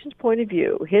communications point of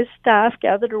view, his staff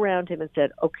gathered around him and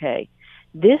said, okay,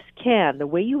 the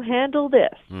way you handle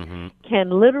this can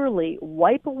literally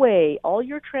wipe away all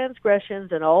your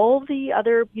transgressions and all the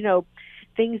other,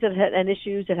 things and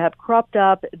issues that have cropped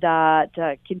up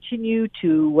that continue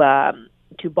to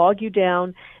bog you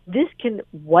down. This can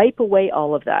wipe away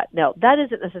all of that. Now, that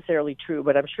isn't necessarily true,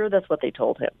 but I'm sure that's what they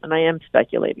told him, and I am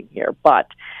speculating here. But,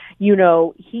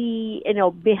 he,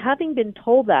 having been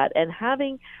told that, and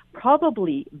having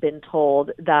probably been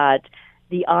told that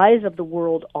the eyes of the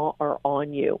world are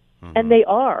on you, and they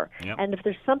are. Yep. And if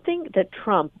there's something that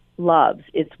Trump loves,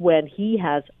 it's when he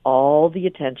has all the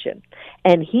attention.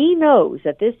 And he knows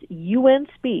that this UN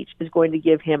speech is going to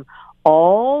give him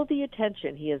all the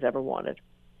attention he has ever wanted.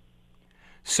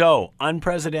 So,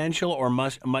 unpresidential or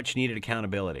much needed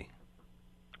accountability?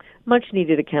 Much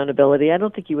needed accountability. I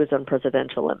don't think he was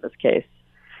unpresidential in this case.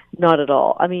 Not at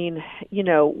all. I mean,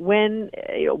 when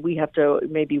we have to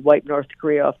maybe wipe North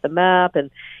Korea off the map,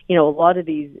 and, a lot of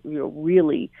these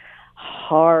really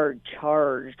hard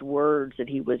charged words that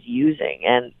he was using,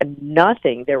 and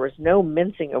nothing, there was no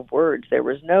mincing of words, there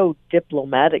was no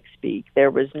diplomatic speak,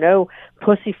 there was no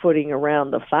pussyfooting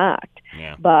around the fact.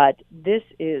 Yeah. But this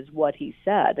is what he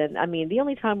said. And I mean, the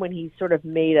only time when he sort of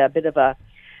made a bit of a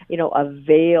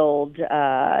veiled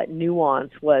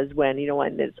nuance was when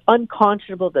it's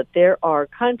unconscionable that there are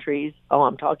countries,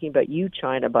 I'm talking about you,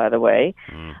 China, by the way,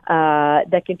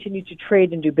 that continue to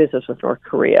trade and do business with North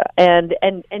Korea. And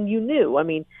you knew,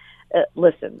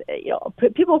 listen,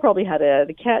 people probably had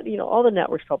all the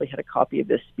networks probably had a copy of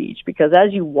this speech, because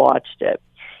as you watched it,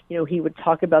 he would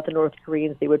talk about the North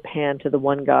Koreans, they would pan to the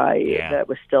one guy that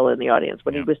was still in the audience.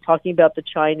 When he was talking about the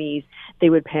Chinese, they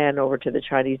would pan over to the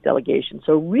Chinese delegation.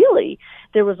 So really,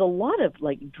 there was a lot of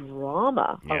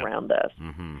drama around this.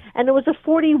 Mm-hmm. And it was a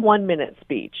 41-minute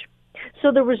speech.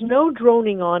 So there was no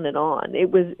droning on and on.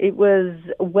 It was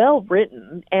well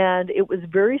written, and it was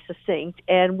very succinct,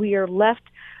 and we are left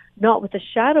not with a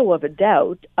shadow of a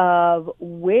doubt of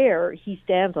where he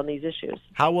stands on these issues.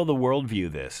 How will the world view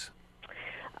this?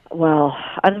 Well,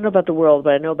 I don't know about the world,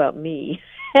 but I know about me.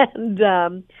 And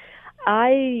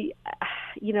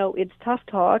it's tough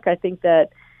talk. I think that,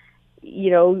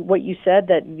 what you said,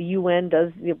 that the UN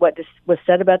does, what was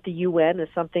said about the UN is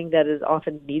something that is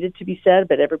often needed to be said,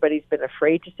 but everybody's been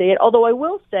afraid to say it. Although I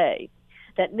will say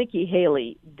that Nikki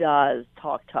Haley does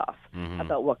talk tough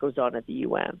about what goes on at the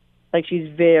UN. She's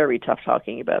very tough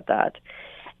talking about that.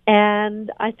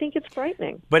 And I think it's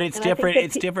frightening. But it's different.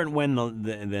 It's different when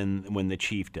than when the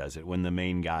chief does it, when the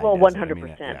main guy. Well, does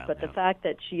 100%. But the fact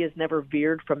that she has never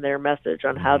veered from their message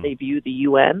on how they view the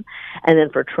UN, and then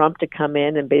for Trump to come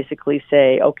in and basically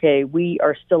say, "Okay, we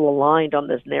are still aligned on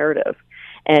this narrative,"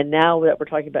 and now that we're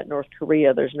talking about North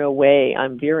Korea, there's no way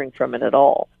I'm veering from it at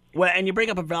all. Well, and you bring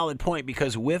up a valid point,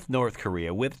 because with North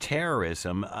Korea, with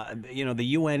terrorism, the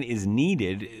UN is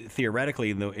needed,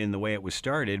 theoretically, in the way it was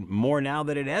started, more now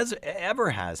than it ever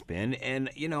has been. And,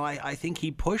 I think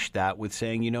he pushed that with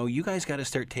saying, you guys got to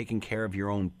start taking care of your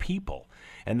own people.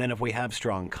 And then if we have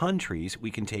strong countries,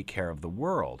 we can take care of the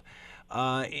world.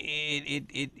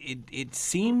 It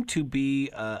seemed to be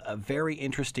a very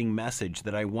interesting message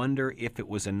that I wonder if it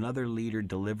was another leader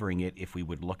delivering it, if we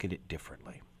would look at it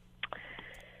differently.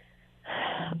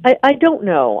 I don't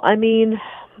know.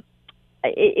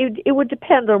 It would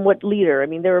depend on what leader.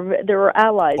 There are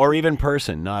allies, or even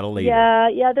person, not a leader.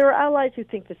 Yeah. There are allies who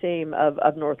think the same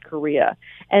of North Korea,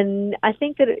 and I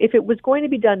think that if it was going to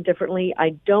be done differently,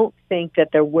 I don't think that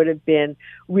there would have been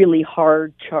really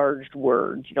hard charged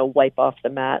words. Wipe off the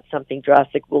mat. Something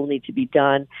drastic will need to be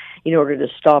done in order to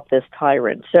stop this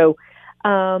tyrant. So.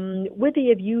 Would they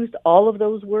have used all of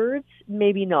those words?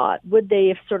 Maybe not. Would they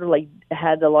have sort of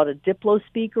had a lot of diplo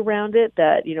speak around it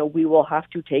that, we will have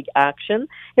to take action?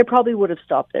 It probably would have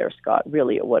stopped there, Scott.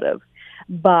 Really, it would have.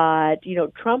 But,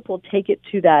 Trump will take it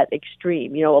to that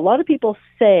extreme. A lot of people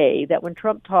say that when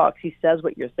Trump talks, he says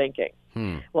what you're thinking.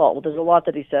 Well, there's a lot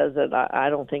that he says that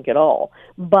I don't think at all.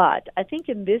 But I think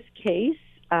in this case,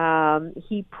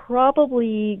 he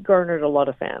probably garnered a lot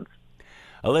of fans.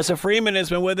 Alyssa Freeman has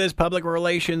been with us, public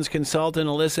relations consultant.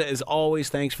 Alyssa, as always,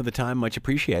 thanks for the time. Much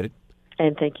appreciated.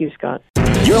 And thank you, Scott.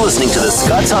 You're listening to The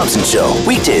Scott Thompson Show,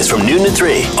 weekdays from noon to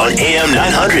 3 on AM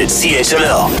 900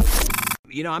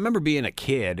 CHML. I remember being a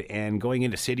kid and going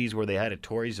into cities where they had a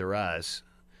Toys R Us,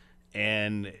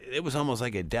 and it was almost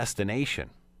like a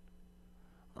destination.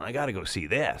 I got to go see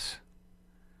this.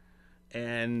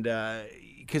 And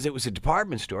because it was a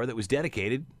department store that was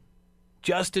dedicated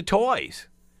just to toys.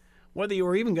 whether you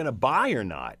were even going to buy or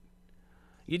not.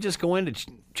 You just go in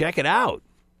to check it out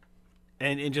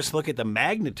and just look at the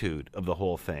magnitude of the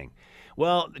whole thing.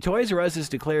 Well, Toys R Us has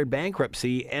declared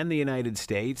bankruptcy in the United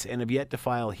States and have yet to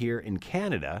file here in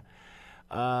Canada.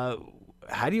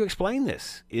 How do you explain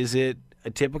this? Is it a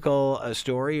typical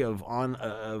story of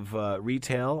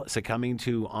retail succumbing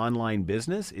to online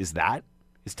business? Is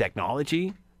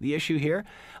technology the issue here?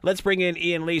 Let's bring in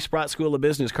Ian Lee, Sprott School of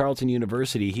Business, Carleton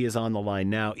University. He is on the line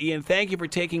now. Ian, thank you for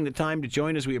taking the time to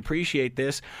join us. We appreciate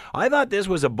this. I thought this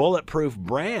was a bulletproof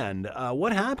brand.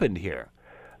 What happened here?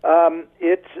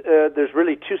 There's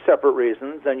really two separate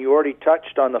reasons, and you already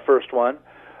touched on the first one.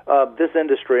 This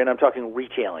industry, and I'm talking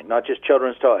retailing, not just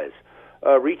children's toys.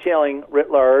 Retailing writ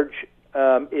large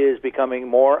is becoming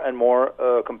more and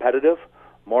more competitive,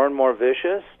 more and more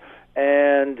vicious,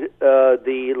 and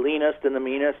the leanest and the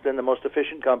meanest and the most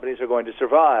efficient companies are going to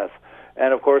survive.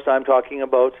 And of course, I'm talking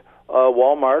about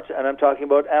Walmart and I'm talking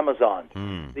about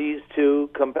Amazon. These two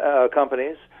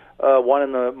companies, one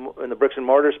in the bricks and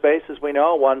mortar space, as we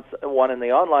know, one in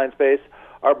the online space,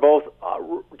 are both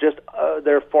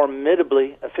they're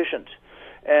formidably efficient.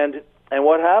 And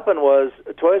what happened was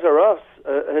Toys R Us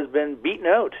has been beaten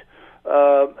out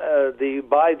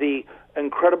by the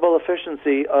incredible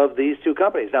efficiency of these two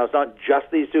companies. Now, it's not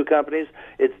just these two companies.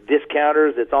 It's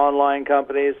discounters, it's online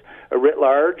companies writ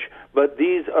large, but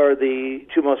these are the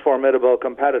two most formidable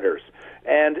competitors.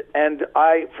 And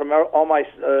I, from all my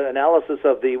analysis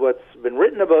of what's been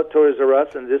written about Toys R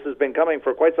Us, and this has been coming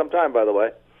for quite some time, by the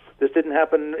way. This didn't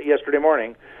happen yesterday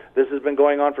morning. This has been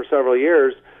going on for several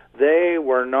years. They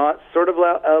were not sort of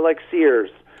like Sears.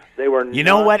 They were. You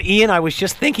know what, Ian? I was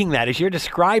just thinking that as you're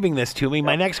describing this to me.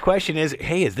 My next question is,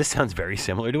 this sounds very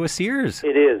similar to a Sears.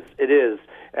 It is.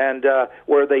 And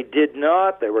where they did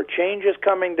not, there were changes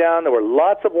coming down. There were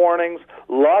lots of warnings,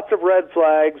 lots of red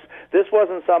flags. This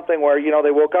wasn't something where,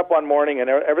 they woke up one morning and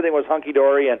everything was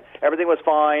hunky-dory and everything was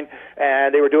fine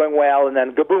and they were doing well, and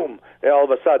then kaboom, all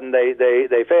of a sudden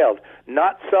they failed.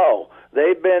 Not so.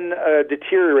 They've been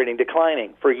deteriorating,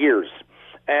 declining for years.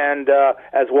 And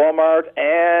as Walmart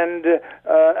and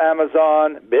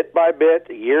Amazon, bit by bit,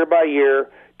 year by year,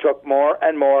 took more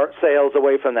and more sales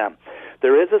away from them.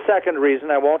 There is a second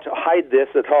reason. I won't hide this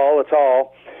at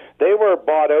all. They were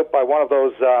bought out by one of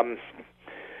those,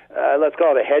 let's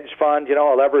call it a hedge fund,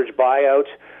 a leverage buyout,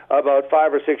 about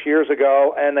 5 or 6 years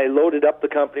ago, and they loaded up the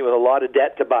company with a lot of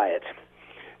debt to buy it.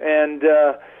 And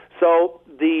so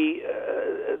the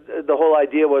whole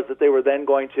idea was that they were then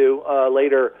going to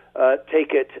later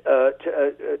take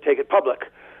it public,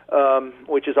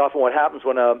 which is often what happens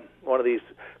when one of these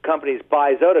companies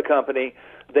buys out a company.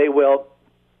 They will,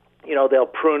 they'll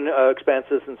prune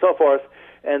expenses and so forth,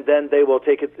 and then they will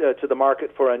take it to the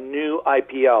market for a new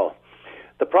IPO.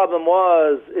 The problem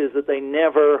is that they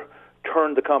never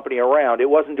turned the company around. It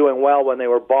wasn't doing well when they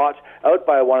were bought out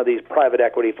by one of these private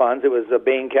equity funds. It was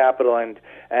Bain Capital and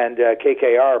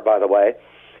KKR, by the way.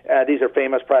 These are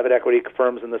famous private equity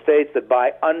firms in the States that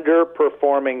buy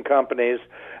underperforming companies,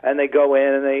 and they go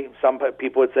in and some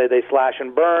people would say they slash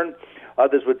and burn.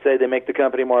 Others would say they make the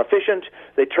company more efficient,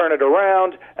 they turn it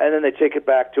around, and then they take it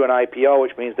back to an IPO,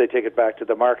 which means they take it back to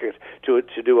the market to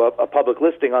do a public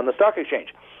listing on the stock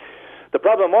exchange. The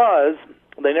problem was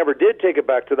they never did take it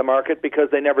back to the market because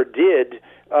they never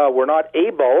were not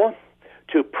able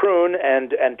to prune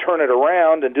and turn it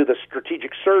around and do the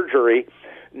strategic surgery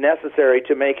necessary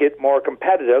to make it more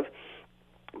competitive.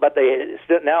 But they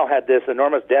now had this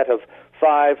enormous debt of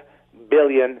 $5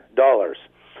 billion.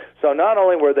 So not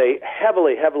only were they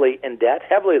heavily in debt,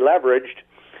 heavily leveraged,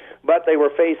 but they were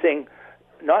facing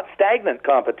not stagnant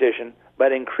competition,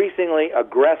 but increasingly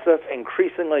aggressive,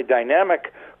 increasingly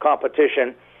dynamic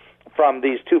competition from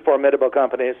these two formidable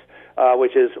companies,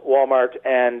 which is Walmart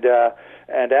and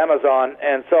Amazon.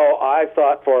 And so I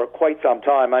thought for quite some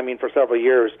time, for several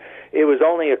years, it was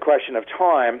only a question of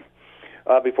time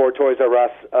before Toys R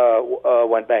Us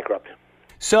went bankrupt.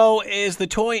 So is the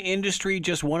toy industry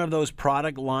just one of those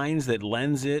product lines that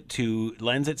lends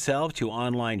itself to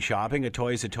online shopping? A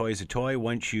toy's a toy's a toy.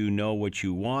 Once you know what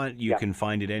you want, you can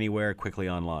find it anywhere quickly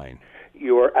online.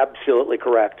 You are absolutely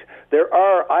correct.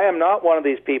 I am not one of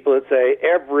these people that say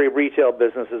every retail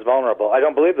business is vulnerable. I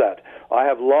don't believe that. I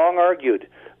have long argued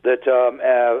that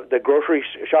the grocery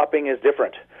shopping is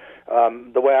different.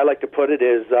 The way I like to put it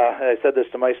is, I said this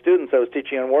to my students. I was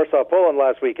teaching in Warsaw, Poland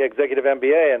last week, executive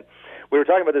MBA, and we were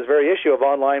talking about this very issue of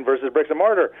online versus bricks and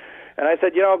mortar. And I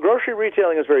said, grocery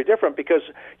retailing is very different because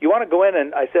you want to go in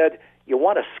and I said, you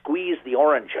want to squeeze the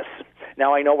oranges.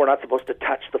 Now, I know we're not supposed to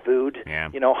touch the food,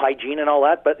 hygiene and all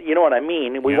that, but you know what I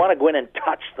mean. We want to go in and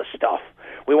touch the stuff.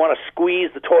 We want to squeeze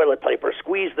the toilet paper,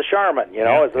 squeeze the Charmin,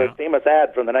 as a famous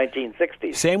ad from the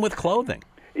 1960s. Same with clothing.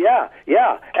 Yeah.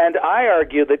 And I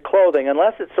argue that clothing,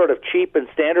 unless it's sort of cheap and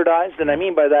standardized, and I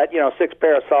mean by that, 6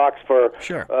 pair of socks for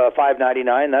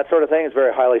 $5.99, that sort of thing is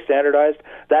very highly standardized.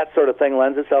 That sort of thing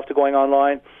lends itself to going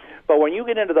online. But when you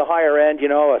get into the higher end,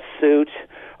 a suit,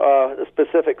 a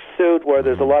specific suit where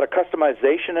there's a lot of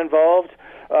customization involved,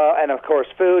 and of course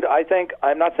food,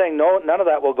 I'm not saying none of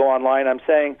that will go online. I'm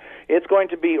saying it's going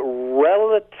to be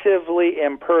relatively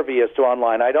impervious to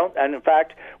online. And in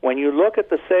fact, when you look at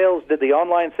the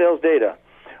online sales data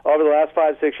over the last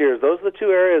 5-6 years, those are the two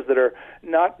areas that are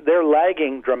they're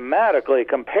lagging dramatically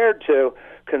compared to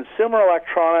consumer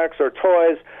electronics or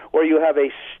toys where you have a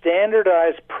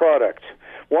standardized product.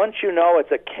 Once you know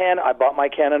it's a I bought my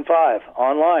Canon 5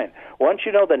 online. Once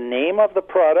you know the name of the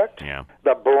product,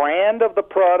 the brand of the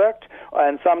product,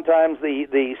 and sometimes the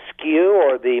SKU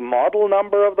or the model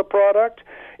number of the product,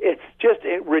 it's just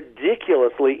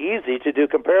ridiculously easy to do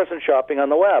comparison shopping on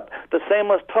the web. The same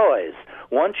with toys.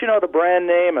 Once you know the brand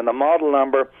name and the model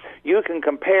number, you can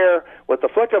compare with the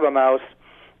flick of a mouse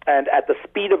and at the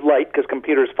speed of light, because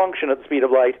computers function at the speed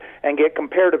of light, and get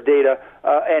comparative data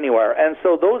anywhere. And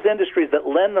so those industries that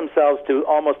lend themselves to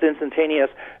almost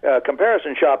instantaneous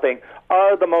comparison shopping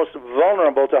are the most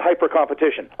vulnerable to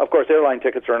hyper-competition. Of course, airline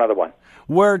tickets are another one.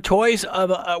 Were Toys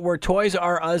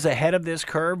R Us ahead of this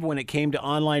curve when it came to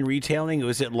online retailing?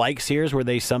 Was it like Sears? Was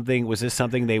this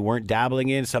something they weren't dabbling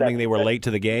in, something they were late to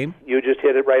the game? You just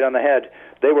hit it right on the head.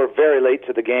 They were very late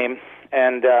to the game.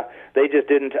 And they just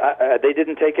didn't. They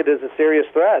didn't take it as a serious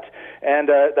threat. And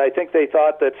I think they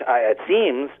thought that. It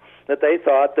seems that they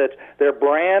thought that their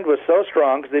brand was so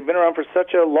strong because they've been around for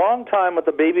such a long time with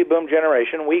the baby boom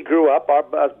generation. We grew up.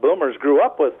 Us boomers grew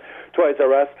up with Toys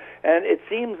R Us, and it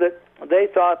seems that they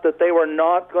thought that they were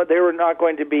not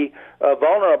going to be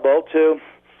vulnerable to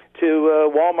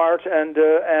Walmart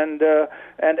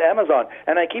and Amazon.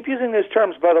 And I keep using these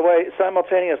terms, by the way,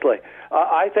 simultaneously.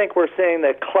 I think we're seeing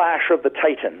the clash of the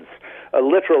titans,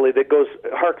 literally, that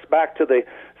harks back to the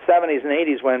 70s and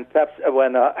 80s when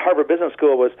Harvard Business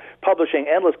School was publishing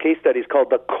endless case studies called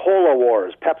the Cola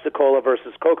Wars, Pepsi-Cola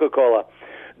versus Coca-Cola.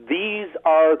 These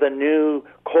are the new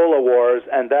Cola Wars,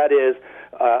 and that is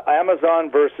Amazon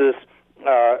versus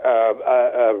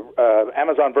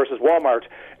Walmart,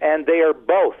 and they are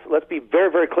both, let's be very,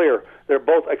 very clear, they're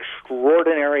both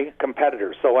extraordinary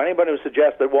competitors. So anybody who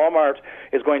suggests that Walmart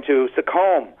is going to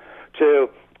succumb to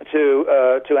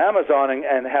Amazon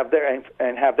and have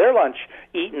their lunch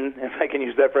eaten, if I can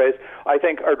use that phrase, I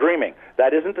think are dreaming.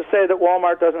 That isn't to say that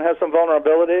Walmart doesn't have some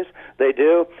vulnerabilities. They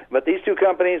do, but these two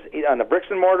companies on the bricks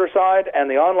and mortar side and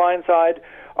the online side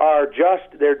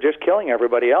they're just killing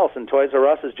everybody else, and Toys R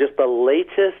Us is just the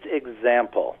latest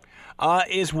example.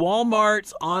 Is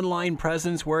Walmart's online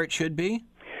presence where it should be?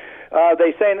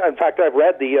 They say, in fact, I've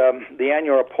read the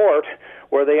annual report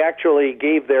where they actually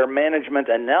gave their management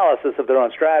analysis of their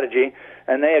own strategy,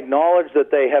 and they acknowledge that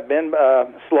they have been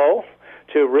slow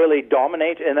to really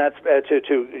dominate in that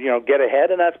to get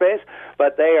ahead in that space,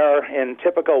 but they are in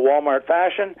typical Walmart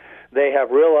fashion. They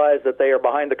have realized that they are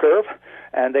behind the curve,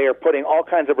 and they are putting all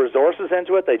kinds of resources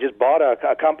into it. They just bought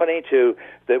a company to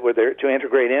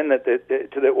integrate in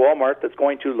to the Walmart that's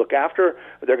going to look after.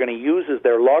 They're going to use as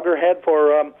their loggerhead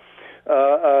for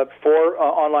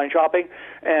online shopping,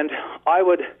 and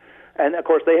and of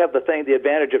course they have the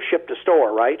advantage of ship to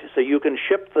store, right? So you can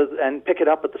ship and pick it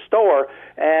up at the store,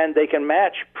 and they can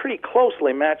pretty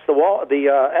closely match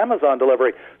the Amazon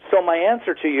delivery. So my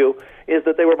answer to you is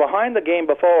that they were behind the game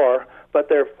before, but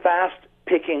they're fast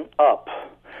picking up.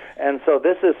 And so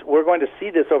we're going to see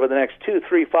this over the next 2,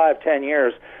 3, 5, 10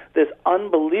 years, this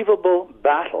unbelievable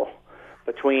battle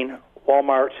between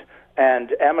Walmart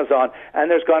and Amazon,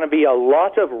 and there's going to be a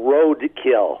lot of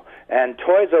roadkill. And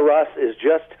Toys R Us is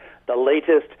just the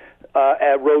latest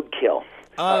roadkill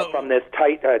from this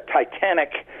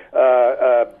titanic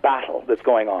battle that's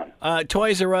going on.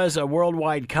 Toys R Us, a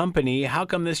worldwide company. How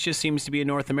come this just seems to be a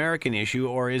North American issue,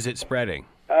 or is it spreading?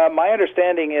 My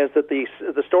understanding is that the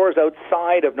stores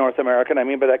outside of North America, and I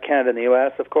mean by that Canada and the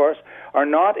U.S., of course, are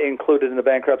not included in the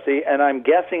bankruptcy, and I'm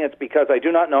guessing it's because, I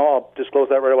do not know, I'll disclose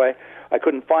that right away, I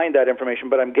couldn't find that information,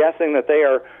 but I'm guessing that they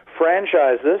are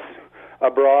franchises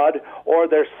abroad, or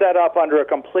they're set up under a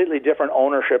completely different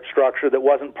ownership structure that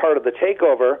wasn't part of the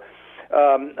takeover,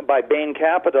 by Bain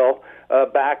Capital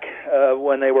back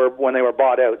when they were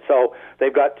bought out. So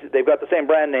they've got the same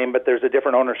brand name, but there's a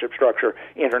different ownership structure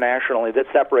internationally that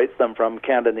separates them from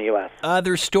Canada and the U.S.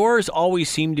 Their stores always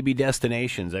seem to be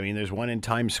destinations. I mean, there's one in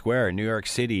Times Square in New York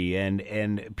City,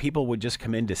 and people would just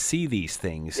come in to see these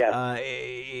things. Yes.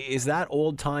 Is that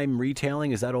old-time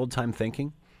retailing? Is that old-time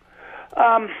thinking?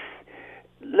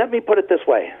 Let me put it this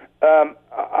way.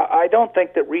 I don't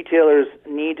think that retailers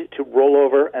need to roll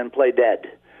over and play dead.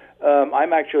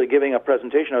 I'm actually giving a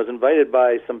presentation. I was invited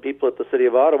by some people at the City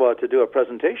of Ottawa to do a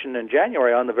presentation in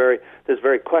January on this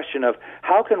very question of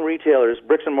how can retailers,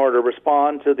 bricks and mortar,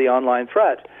 respond to the online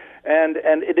threat. And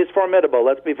it is formidable,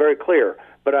 let's be very clear.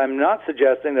 But I'm not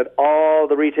suggesting that all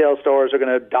the retail stores are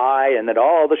going to die and that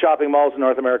all the shopping malls in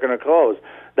North America are going to close.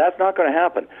 That's not going to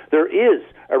happen. There is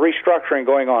a restructuring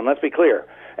going on, let's be clear.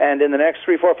 And in the next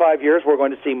 3, 4, 5 years, we're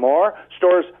going to see more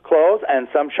stores close and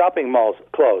some shopping malls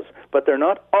close. But they're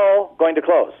not all going to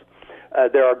close.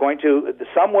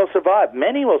 Some will survive,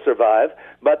 many will survive,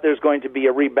 but there's going to be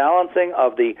a rebalancing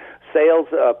of the sales,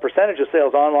 percentage of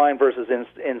sales online versus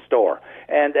in store.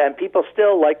 And people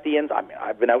still like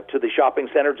I've been out to the shopping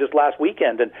center just last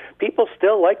weekend, and people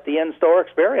still like the in-store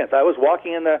experience. I was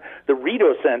walking in the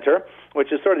Rideau Center,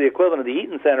 which is sort of the equivalent of the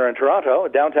Eaton Center in Toronto,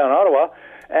 downtown Ottawa,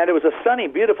 and it was a sunny,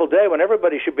 beautiful day when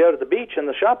everybody should be out at the beach, and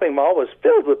the shopping mall was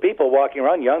filled with people walking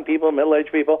around, young people, middle-aged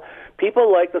people.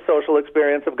 People like the social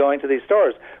experience of going to these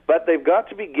stores, but they've got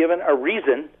to be given a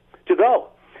reason to go.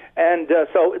 And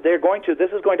so this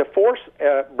is going to force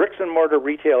bricks and mortar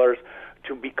retailers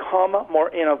to become more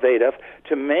innovative,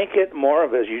 to make it more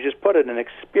of, as you just put it, an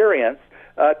experience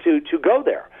to go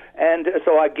there. And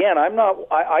so again,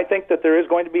 I think that there is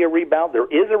going to be a rebound. There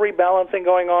is a rebalancing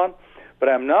going on. But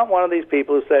I'm not one of these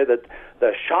people who say that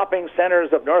the shopping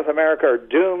centers of North America are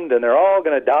doomed and they're all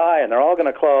going to die and they're all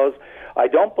going to close. I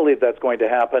don't believe that's going to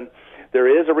happen. There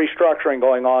is a restructuring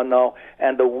going on, though,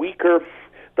 and the weaker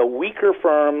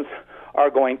firms are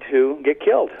going to get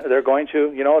killed. They're going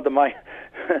to,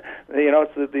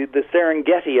 it's the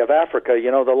Serengeti of Africa.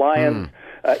 The lions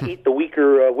eat the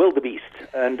weaker wildebeest,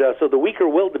 and so the weaker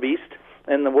wildebeest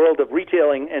in the world of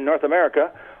retailing in North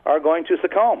America are going to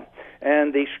succumb.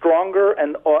 And the stronger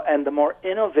and the more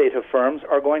innovative firms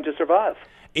are going to survive.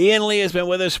 Ian Lee has been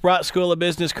with us, Sprott School of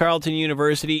Business, Carleton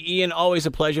University. Ian, always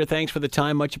a pleasure. Thanks for the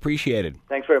time. Much appreciated.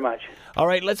 Thanks very much. All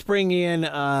right, let's bring in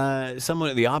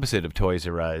someone the opposite of Toys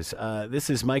R Us. This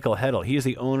is Michael Heddle. He is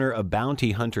the owner of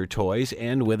Bounty Hunter Toys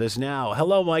and with us now.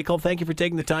 Hello, Michael. Thank you for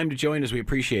taking the time to join us. We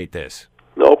appreciate this.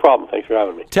 No problem. Thanks for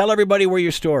having me. Tell everybody where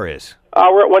your store is.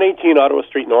 We're at 118 Ottawa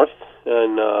Street North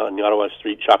in the Ottawa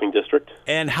Street Shopping District.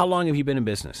 And how long have you been in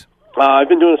business? I've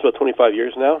been doing this about 25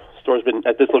 years now. Store's been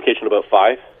at this location about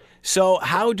 5. So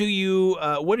how do you,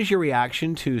 what is your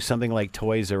reaction to something like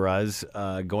Toys R Us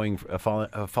filing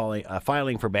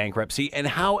for bankruptcy? And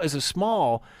how, as a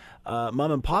small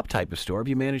mom-and-pop type of store, have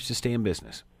you managed to stay in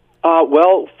business?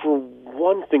 Well, for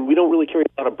one thing, we don't really carry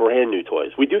a lot of brand new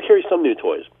toys. We do carry some new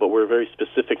toys, but we're very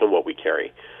specific on what we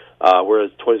carry. Whereas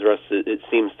Toys R Us, it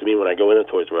seems to me when I go into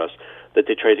Toys R Us that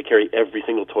they try to carry every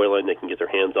single toy line they can get their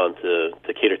hands on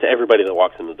to cater to everybody that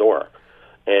walks in the door.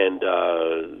 And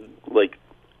like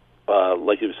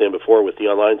you were saying before, with the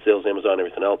online sales, Amazon,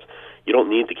 everything else, you don't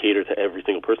need to cater to every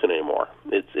single person anymore.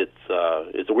 It's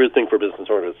a weird thing for a business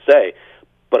owner to say,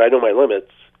 but I know my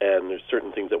limits, and there's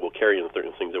certain things that we'll carry and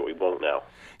certain things that we won't now.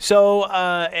 So,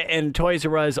 and Toys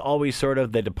R Us always sort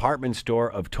of the department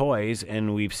store of toys,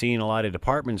 and we've seen a lot of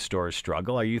department stores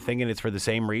struggle. Are you thinking it's for the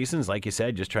same reasons, like you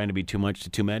said, just trying to be too much to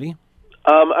too many?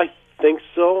 I think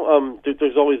so.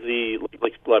 There's always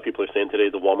like a lot of people are saying today,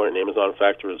 the Walmart and Amazon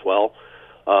factor as well.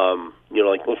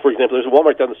 Like for example, there's a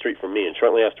Walmart down the street from me, and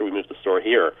shortly after we moved the store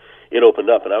here, it opened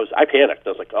up, and I panicked.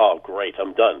 I was like, "Oh, great,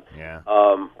 I'm done." Yeah.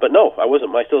 But no, I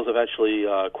wasn't. My sales have actually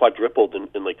quadrupled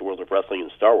in like the world of wrestling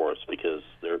and Star Wars because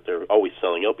they're always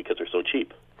selling out because they're so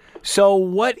cheap. So,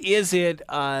 what is it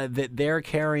that they're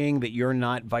carrying that you're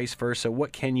not, vice versa?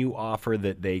 What can you offer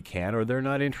that they can or they're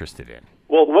not interested in?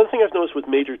 Well, one thing I've noticed with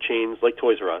major chains like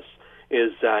Toys R Us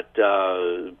is that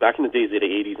back in the days of the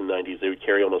 80s and 90s, they would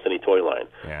carry almost any toy line.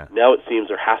 Yeah. Now it seems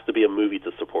there has to be a movie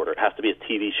to support it. It has to be a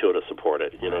TV show to support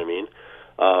it. You know what I mean?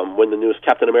 When the newest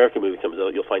Captain America movie comes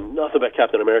out, you'll find nothing but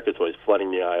Captain America toys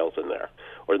flooding the aisles in there.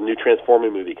 Or the new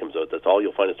Transformer movie comes out, that's all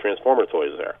you'll find is Transformer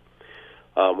toys there.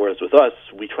 Whereas with us,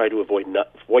 we try to avoid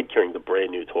carrying the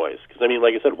brand new toys. Because, I mean,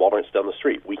 like I said, Walmart's down the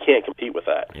street. We can't compete with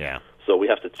that. Yeah. So we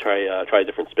have to try a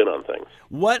different spin on things.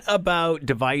 What about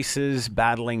devices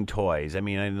battling toys? I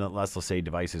mean, unless they'll say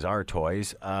devices are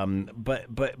toys,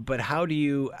 but how do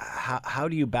you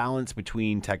balance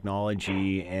between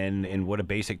technology and what a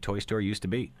basic toy store used to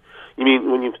be? You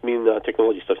mean when you mean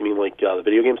technology stuff? You mean like the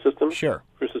video game system? Sure.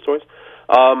 Versus toys.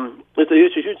 It's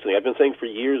a huge thing. I've been saying for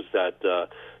years that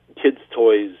kids'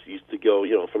 toys used to go,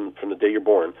 from the day you're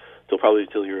born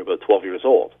till you're about 12 years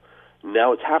old.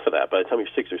 Now it's half of that. By the time you're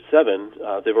 6 or 7,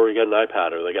 they've already got an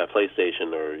iPad or they got a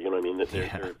PlayStation or,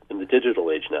 they're in the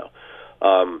digital age now.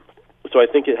 So I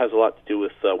think it has a lot to do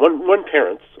with, one,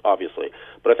 parents, obviously,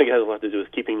 but I think it has a lot to do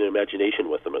with keeping the imagination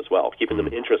with them as well, keeping them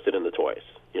interested in the toys,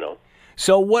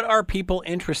 So what are people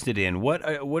interested in? What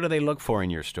do they look for in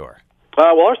your store?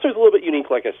 Well, our store's a little bit unique,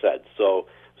 like I said.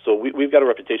 So we've got a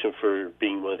reputation for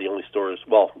being one of the only stores,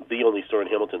 the only store in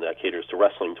Hamilton that caters to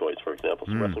wrestling toys, for example.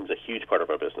 So wrestling's a huge part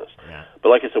of our business. Yeah. But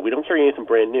like I said, we don't carry anything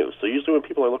brand new. So usually when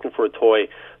people are looking for a toy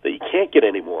that you can't get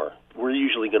anymore, we're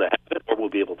usually going to have it or we'll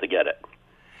be able to get it.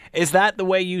 Is that the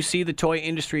way you see the toy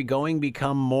industry going,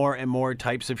 become more and more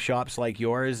types of shops like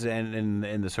yours and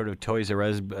the sort of Toys R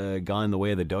Us gone the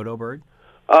way of the dodo bird?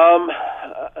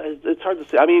 It's hard to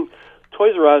say. I mean,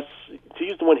 Toys R Us, to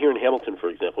use the one here in Hamilton, for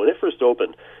example, when it first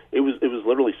opened, it was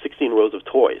literally 16 rows of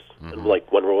toys and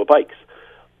like one row of bikes.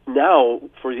 Now,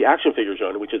 for the action figure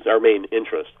genre, which is our main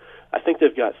interest, I think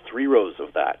they've got 3 rows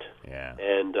of that. Yeah.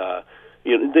 And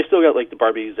they still got like the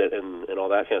Barbies and all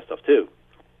that kind of stuff too.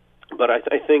 But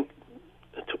I think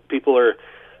people are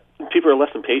less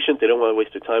impatient. They don't want to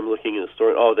waste their time looking in the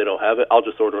store. Oh, they don't have it. I'll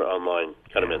just order it online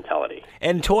kind of mentality.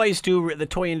 And the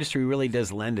toy industry really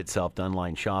does lend itself to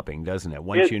online shopping, doesn't it?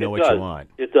 Once you know what you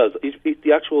want. It does.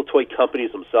 The actual toy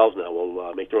companies themselves now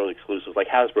will make their own exclusives. Like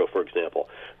Hasbro, for example.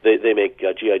 They make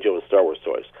G.I. Joe and Star Wars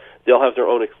toys. They'll have their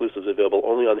own exclusives available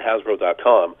only on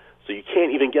Hasbro.com. So you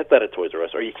can't even get that at Toys R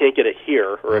Us, or you can't get it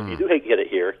here. Or if you do get it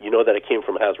here, you know that it came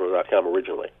from Hasbro.com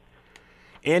originally.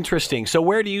 Interesting. So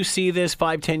where do you see this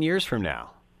 5-10 years from now?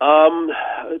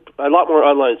 A lot more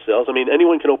online sales. I mean,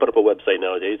 anyone can open up a website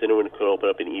nowadays. Anyone can open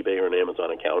up an eBay or an Amazon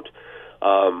account.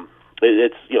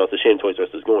 It's a shame Toys R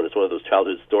Us is going. It's one of those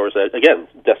childhood stores that, again,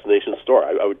 destination store.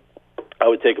 I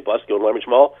would take a bus, go to Lime Ridge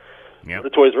Mall, go to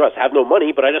Toys R Us, have no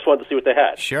money, but I just wanted to see what they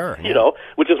had. Sure.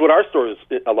 Which is what our store is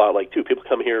a lot like too. People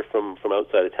come here from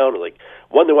outside of town, and like,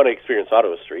 one, they want to experience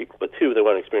Ottawa Street, but 2, they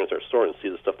want to experience our store and see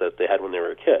the stuff that they had when they were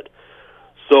a kid.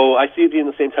 So I see it being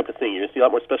the same type of thing. You're going to see a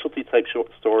lot more specialty-type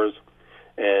stores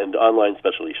and online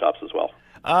specialty shops as well.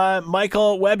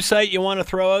 Michael, website you want to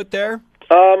throw out there?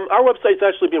 Our website's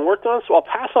actually being worked on, so I'll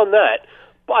pass on that.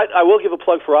 But I will give a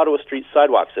plug for Ottawa Street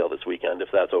Sidewalk Sale this weekend, if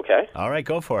that's okay. All right,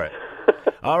 go for it.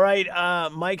 All right,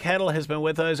 Mike Heddle has been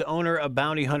with us, owner of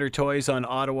Bounty Hunter Toys on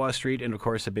Ottawa Street, and of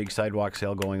course a big sidewalk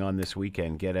sale going on this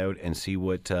weekend. Get out and see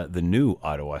what the new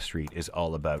Ottawa Street is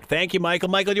all about. Thank you, Michael.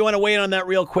 Michael, do you want to weigh in on that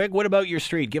real quick? What about your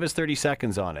street? Give us 30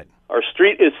 seconds on it. Our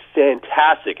street is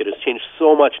fantastic. It has changed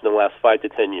so much in the last 5 to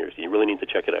 10 years. You really need to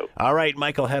check it out. All right,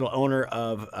 Michael Heddle, owner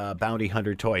of Bounty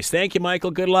Hunter Toys. Thank you,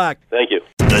 Michael. Good luck. Thank you.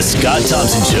 The Scott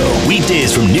Thompson Show,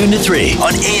 weekdays from noon to 3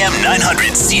 on AM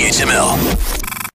 900 CHML.